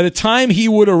 right? By the time he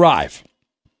would arrive,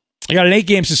 he got an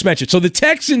 8-game suspension. So the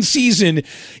Texans season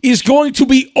is going to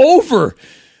be over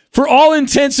for all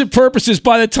intents and purposes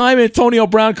by the time Antonio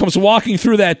Brown comes walking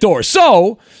through that door.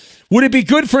 So, would it be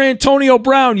good for Antonio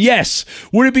Brown? Yes.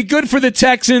 Would it be good for the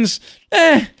Texans?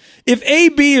 If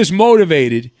AB is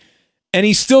motivated and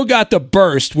he's still got the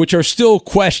burst, which are still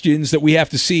questions that we have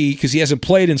to see because he hasn't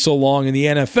played in so long in the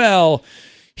NFL,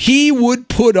 he would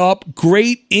put up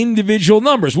great individual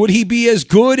numbers. Would he be as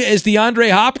good as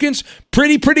DeAndre Hopkins?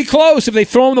 Pretty close if they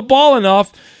throw him the ball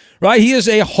enough, right? He is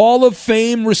a Hall of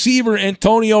Fame receiver,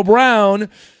 Antonio Brown.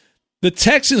 The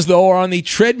Texans, though, are on the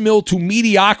treadmill to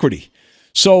mediocrity.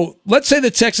 So let's say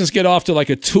the Texans get off to like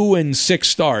a 2-6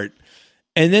 start,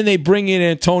 and then they bring in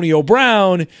Antonio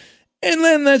Brown, and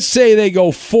then let's say they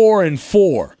go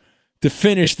 4-4. To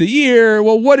finish the year.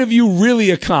 Well, what have you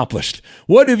really accomplished?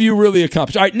 All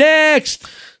right, next.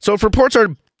 So if reports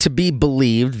are to be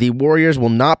believed, the Warriors will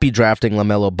not be drafting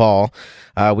LaMelo Ball.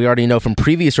 We already know from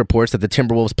previous reports that the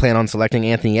Timberwolves plan on selecting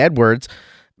Anthony Edwards.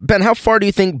 Ben, how far do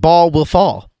you think Ball will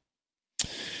fall?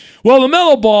 Well,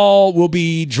 LaMelo Ball will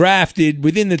be drafted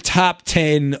within the top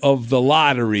 10 of the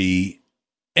lottery.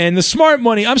 And the smart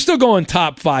money, I'm still going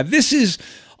top 5. This is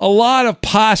a lot of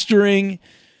posturing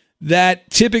that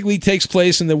typically takes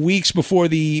place in the weeks before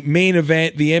the main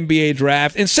event, the NBA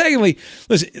draft. And secondly,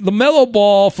 listen, LaMelo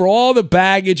Ball, for all the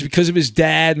baggage because of his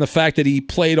dad and the fact that he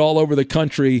played all over the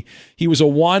country, he was a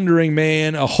wandering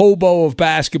man, a hobo of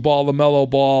basketball, LaMelo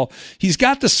Ball. He's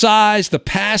got the size, the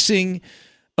passing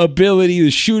ability, the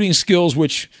shooting skills,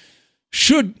 which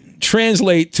should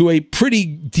translate to a pretty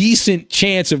decent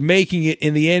chance of making it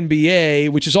in the NBA,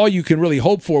 which is all you can really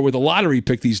hope for with a lottery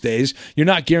pick these days. You're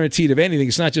not guaranteed of anything.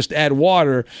 It's not just add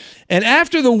water. And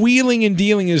after the wheeling and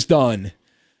dealing is done,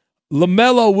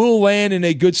 LaMelo will land in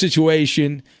a good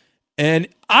situation. And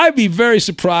I'd be very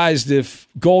surprised if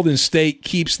Golden State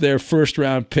keeps their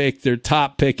first-round pick, their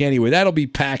top pick anyway. That'll be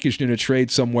packaged in a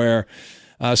trade somewhere.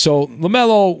 So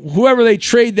LaMelo, whoever they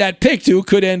trade that pick to,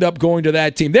 could end up going to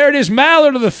that team. There it is,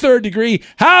 Maller to the third degree.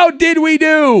 How did we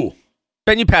do?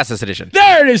 Ben, you passed this edition.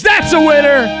 There it is. That's a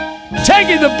winner.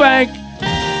 Taking the bank.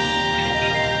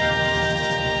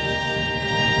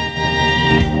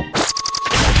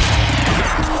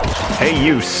 Hey,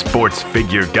 you sports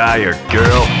figure guy or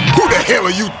girl. Who the hell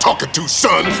are you talking to,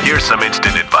 son? Here's some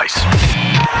instant advice.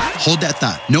 Hold that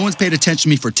thought. No one's paid attention to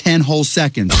me for 10 whole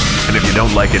seconds. And if you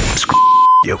don't like it, screw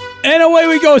you. And away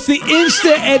we go. It's the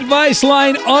Instant Advice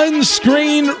Line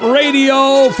on-screen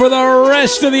radio for the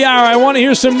rest of the hour. I want to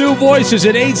hear some new voices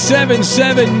at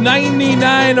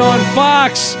 877-99 on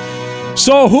Fox.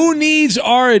 So who needs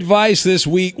our advice this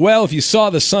week? Well, if you saw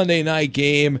the Sunday night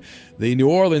game, the New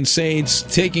Orleans Saints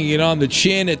taking it on the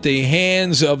chin at the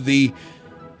hands of the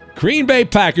Green Bay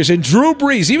Packers. And Drew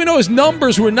Brees, even though his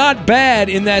numbers were not bad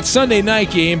in that Sunday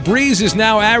night game, Brees is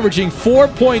now averaging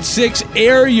 4.6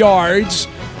 air yards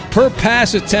per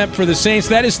pass attempt for the Saints.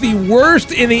 That is the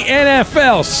worst in the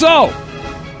NFL. So,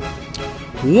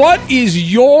 what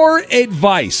is your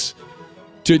advice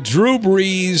to Drew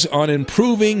Brees on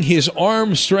improving his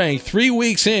arm strength? 3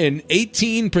 weeks in,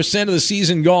 18% of the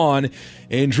season gone,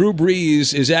 and Drew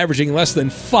Brees is averaging less than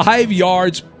 5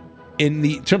 yards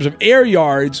in terms of air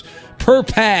yards per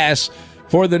pass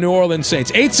for the New Orleans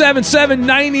Saints.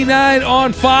 877-99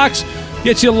 on Fox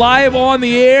gets you live on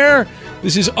the air.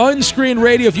 This is on-screen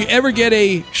radio. If you ever get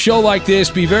a show like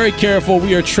this, be very careful.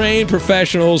 We are trained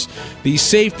professionals. The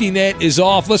safety net is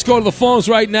off. Let's go to the phones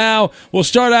right now. We'll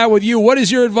start out with you. What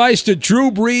is your advice to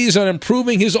Drew Brees on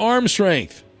improving his arm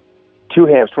strength? Two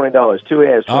hands, $20. Two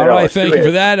hands, $20. All right, thank you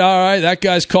for that. All right, that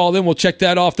guy's called in. We'll check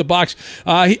that off the box.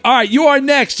 All right, you are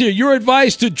next here. Your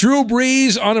advice to Drew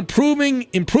Brees on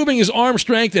improving his arm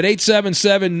strength at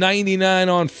 877-99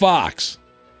 on Fox.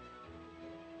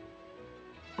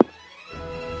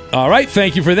 All right,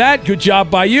 thank you for that. Good job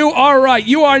by you. All right,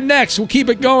 you are next. We'll keep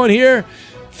it going here.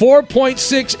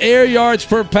 4.6 air yards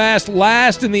per pass,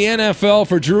 last in the NFL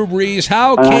for Drew Brees.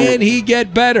 How can he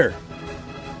get better?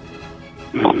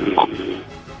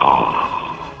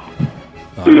 All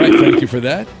right, thank you for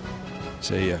that.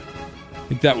 It's a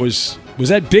think that was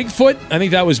that Bigfoot? I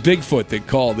think that was Bigfoot that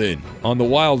called in on the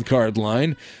wild card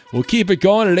line. We'll keep it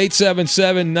going at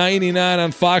 877-99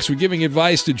 on Fox. We're giving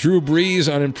advice to Drew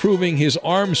Brees on improving his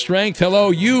arm strength.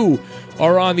 Hello, you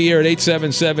are on the air at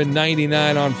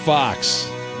 877-99 on Fox.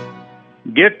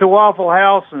 Get to Waffle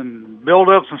House and build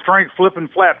up some strength flipping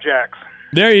flapjacks.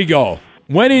 There you go.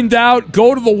 When in doubt,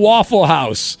 go to the Waffle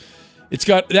House. It's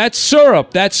got that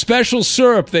syrup, that special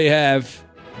syrup they have.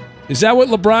 Is that what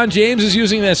LeBron James is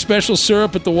using, that special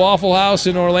syrup at the Waffle House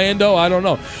in Orlando? I don't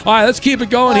know. All right, let's keep it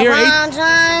going here.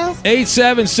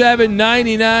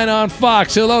 877-99 on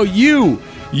Fox. Hello, you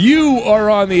are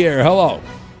on the air. Hello.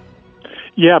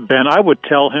 Yeah, Ben, I would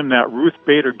tell him that Ruth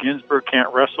Bader Ginsburg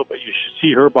can't wrestle, but you should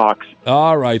see her box.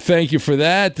 All right, thank you for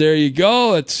that. There you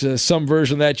go. It's some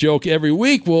version of that joke every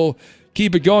week. We'll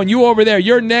keep it going. You over there,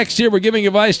 you're next here. We're giving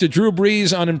advice to Drew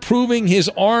Brees on improving his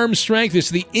arm strength. It's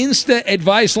the Insta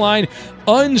Advice Line.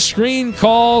 Unscreened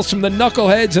calls from the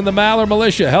knuckleheads and the Maller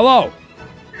Militia. Hello.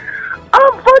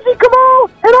 I'm Fuzzy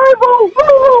Kamal, and I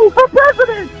vote for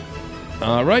president.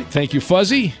 All right, thank you,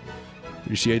 Fuzzy.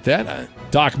 Appreciate that.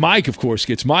 Doc Mike, of course,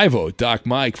 gets my vote. Doc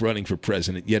Mike running for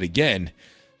president yet again.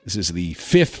 This is the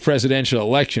 5th presidential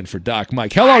election for Doc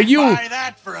Mike. Hello, you. Buy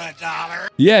that for $1.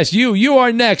 Yes, you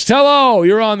are next. Hello,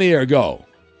 you're on the air. Go.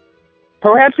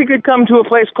 Perhaps we could come to a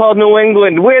place called New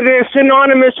England where they're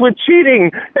synonymous with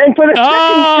cheating. And for the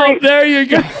second straight... there you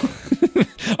go.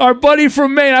 Our buddy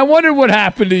from Maine. I wondered what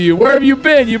happened to you. Where have you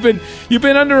been? You've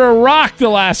been under a rock the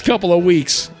last couple of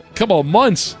weeks, couple of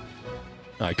months.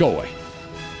 All right, go away.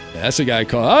 Yeah, that's a guy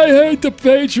called, I hate the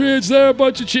Patriots. They're a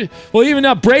bunch of shit. Well, even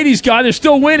now Brady's gone. They're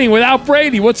still winning without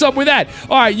Brady. What's up with that?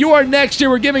 All right, you are next here.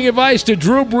 We're giving advice to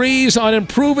Drew Brees on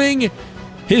improving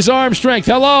his arm strength.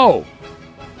 Hello.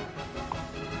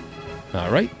 All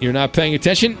right, you're not paying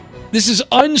attention. This is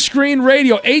Unscreened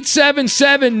Radio.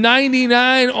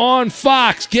 877-99 on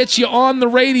Fox. Gets you on the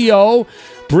radio.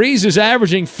 Brees is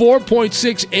averaging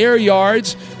 4.6 air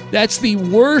yards. That's the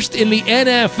worst in the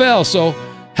NFL. So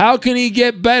how can he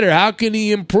get better? How can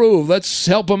he improve? Let's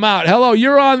help him out. Hello,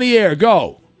 you're on the air.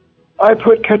 Go. I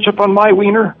put ketchup on my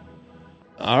wiener.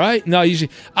 All right. No,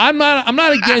 I'm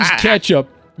not against ketchup,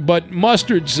 but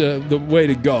mustard's the way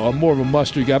to go. I'm more of a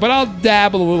mustard guy, but I'll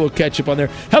dabble a little ketchup on there.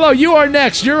 Hello, you are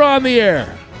next. You're on the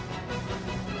air.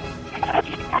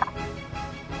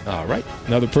 All right.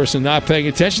 Another person not paying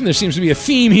attention. There seems to be a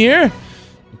theme here.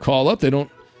 Call up. They don't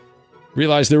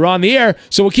realize they're on the air.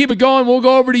 So we'll keep it going. We'll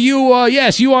go over to you.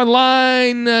 Yes, you on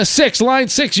line 6. Line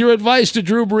 6, your advice to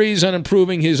Drew Brees on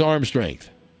improving his arm strength.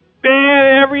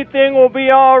 Ben, everything will be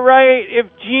all right if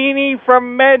Jeannie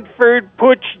from Medford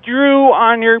puts Drew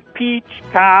on her peach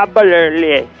cobbler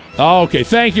list. Oh, okay,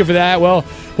 thank you for that. Well,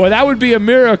 that would be a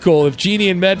miracle if Jeannie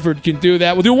and Medford can do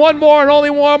that. We'll do one more and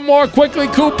only one more quickly.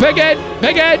 Coop, Pickett.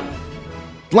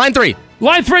 Line 3.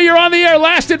 Line 3, you're on the air.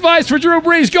 Last advice for Drew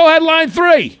Brees. Go ahead, line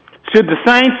 3. Should the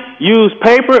Saints use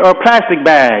paper or plastic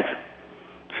bags?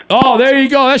 Oh, there you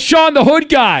go. That's Sean the Hood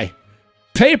guy.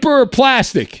 Paper or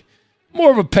plastic?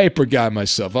 More of a paper guy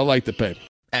myself. I like the paper.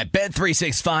 At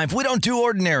Bet365, we don't do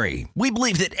ordinary. We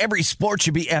believe that every sport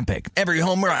should be epic. Every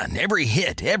home run, every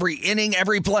hit, every inning,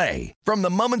 every play. From the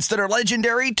moments that are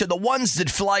legendary to the ones that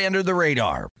fly under the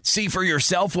radar. See for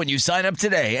yourself when you sign up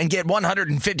today and get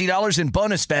 $150 in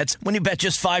bonus bets when you bet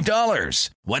just $5.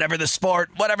 Whatever the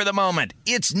sport, whatever the moment,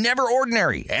 it's never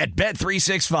ordinary at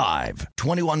Bet365.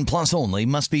 21 plus only.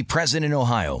 Must be present in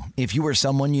Ohio. If you or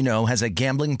someone you know has a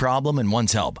gambling problem and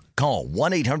wants help, call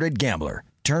 1-800-GAMBLER.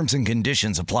 Terms and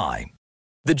conditions apply.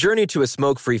 The journey to a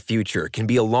smoke-free future can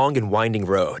be a long and winding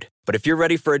road. But if you're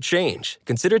ready for a change,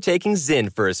 consider taking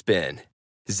Zyn for a spin.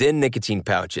 Zyn nicotine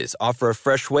pouches offer a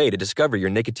fresh way to discover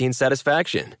your nicotine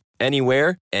satisfaction.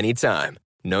 Anywhere, anytime.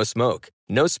 No smoke,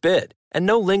 no spit, and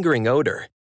no lingering odor.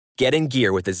 Get in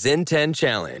gear with the Zyn 10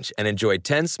 Challenge and enjoy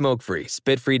 10 smoke-free,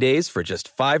 spit-free days for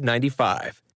just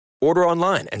 $5.95. Order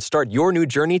online and start your new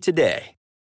journey today.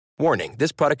 Warning,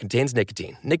 this product contains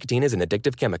nicotine. Nicotine is an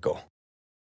addictive chemical.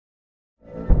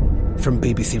 From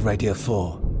BBC Radio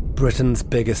 4, Britain's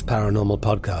biggest paranormal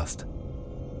podcast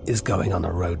is going on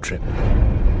a road trip.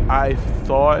 I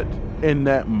thought in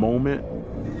that moment,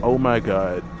 oh my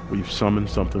God, we've summoned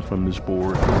something from this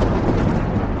board.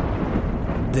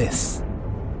 This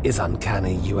is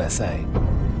Uncanny USA.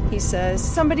 He says,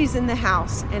 somebody's in the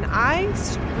house, and I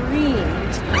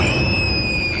screamed...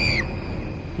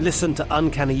 Listen to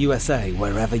Uncanny USA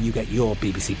wherever you get your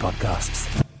BBC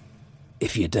podcasts,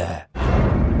 if you dare.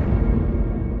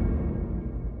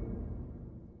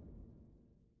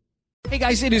 Hey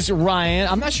guys, it is Ryan.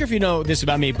 I'm not sure if you know this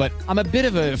about me, but I'm a bit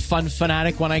of a fun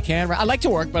fanatic when I can. I like to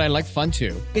work, but I like fun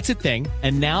too. It's a thing.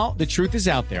 And now the truth is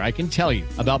out there. I can tell you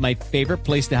about my favorite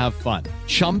place to have fun.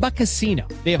 Chumba Casino.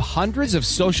 They have hundreds of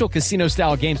social casino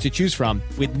style games to choose from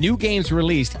with new games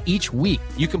released each week.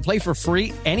 You can play for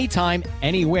free anytime,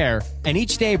 anywhere. And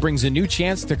each day brings a new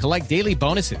chance to collect daily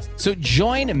bonuses. So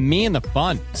join me in the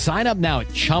fun. Sign up now at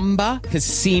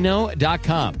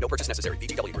ChumbaCasino.com. No purchase necessary.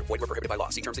 VGW Group. Void where prohibited by law.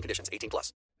 See terms and conditions.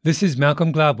 18+. This is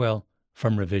Malcolm Gladwell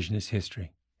from Revisionist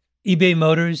History. eBay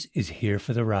Motors is here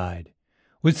for the ride.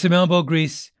 With some elbow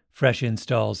grease, fresh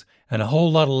installs, and a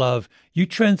whole lot of love, you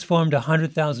transformed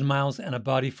 100,000 miles and a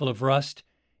body full of rust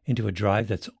into a drive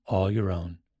that's all your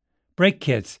own. Brake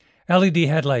kits, LED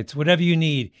headlights, whatever you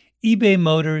need, eBay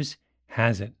Motors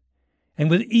has it. And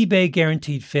with eBay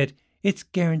Guaranteed Fit, it's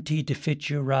guaranteed to fit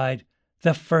your ride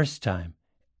the first time,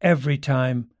 every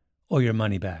time, or your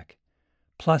money back.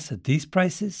 Plus, at these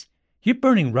prices, you're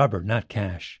burning rubber, not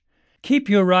cash. Keep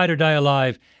your ride or die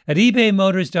alive at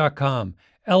ebaymotors.com.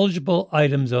 Eligible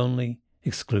items only.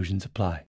 Exclusions apply.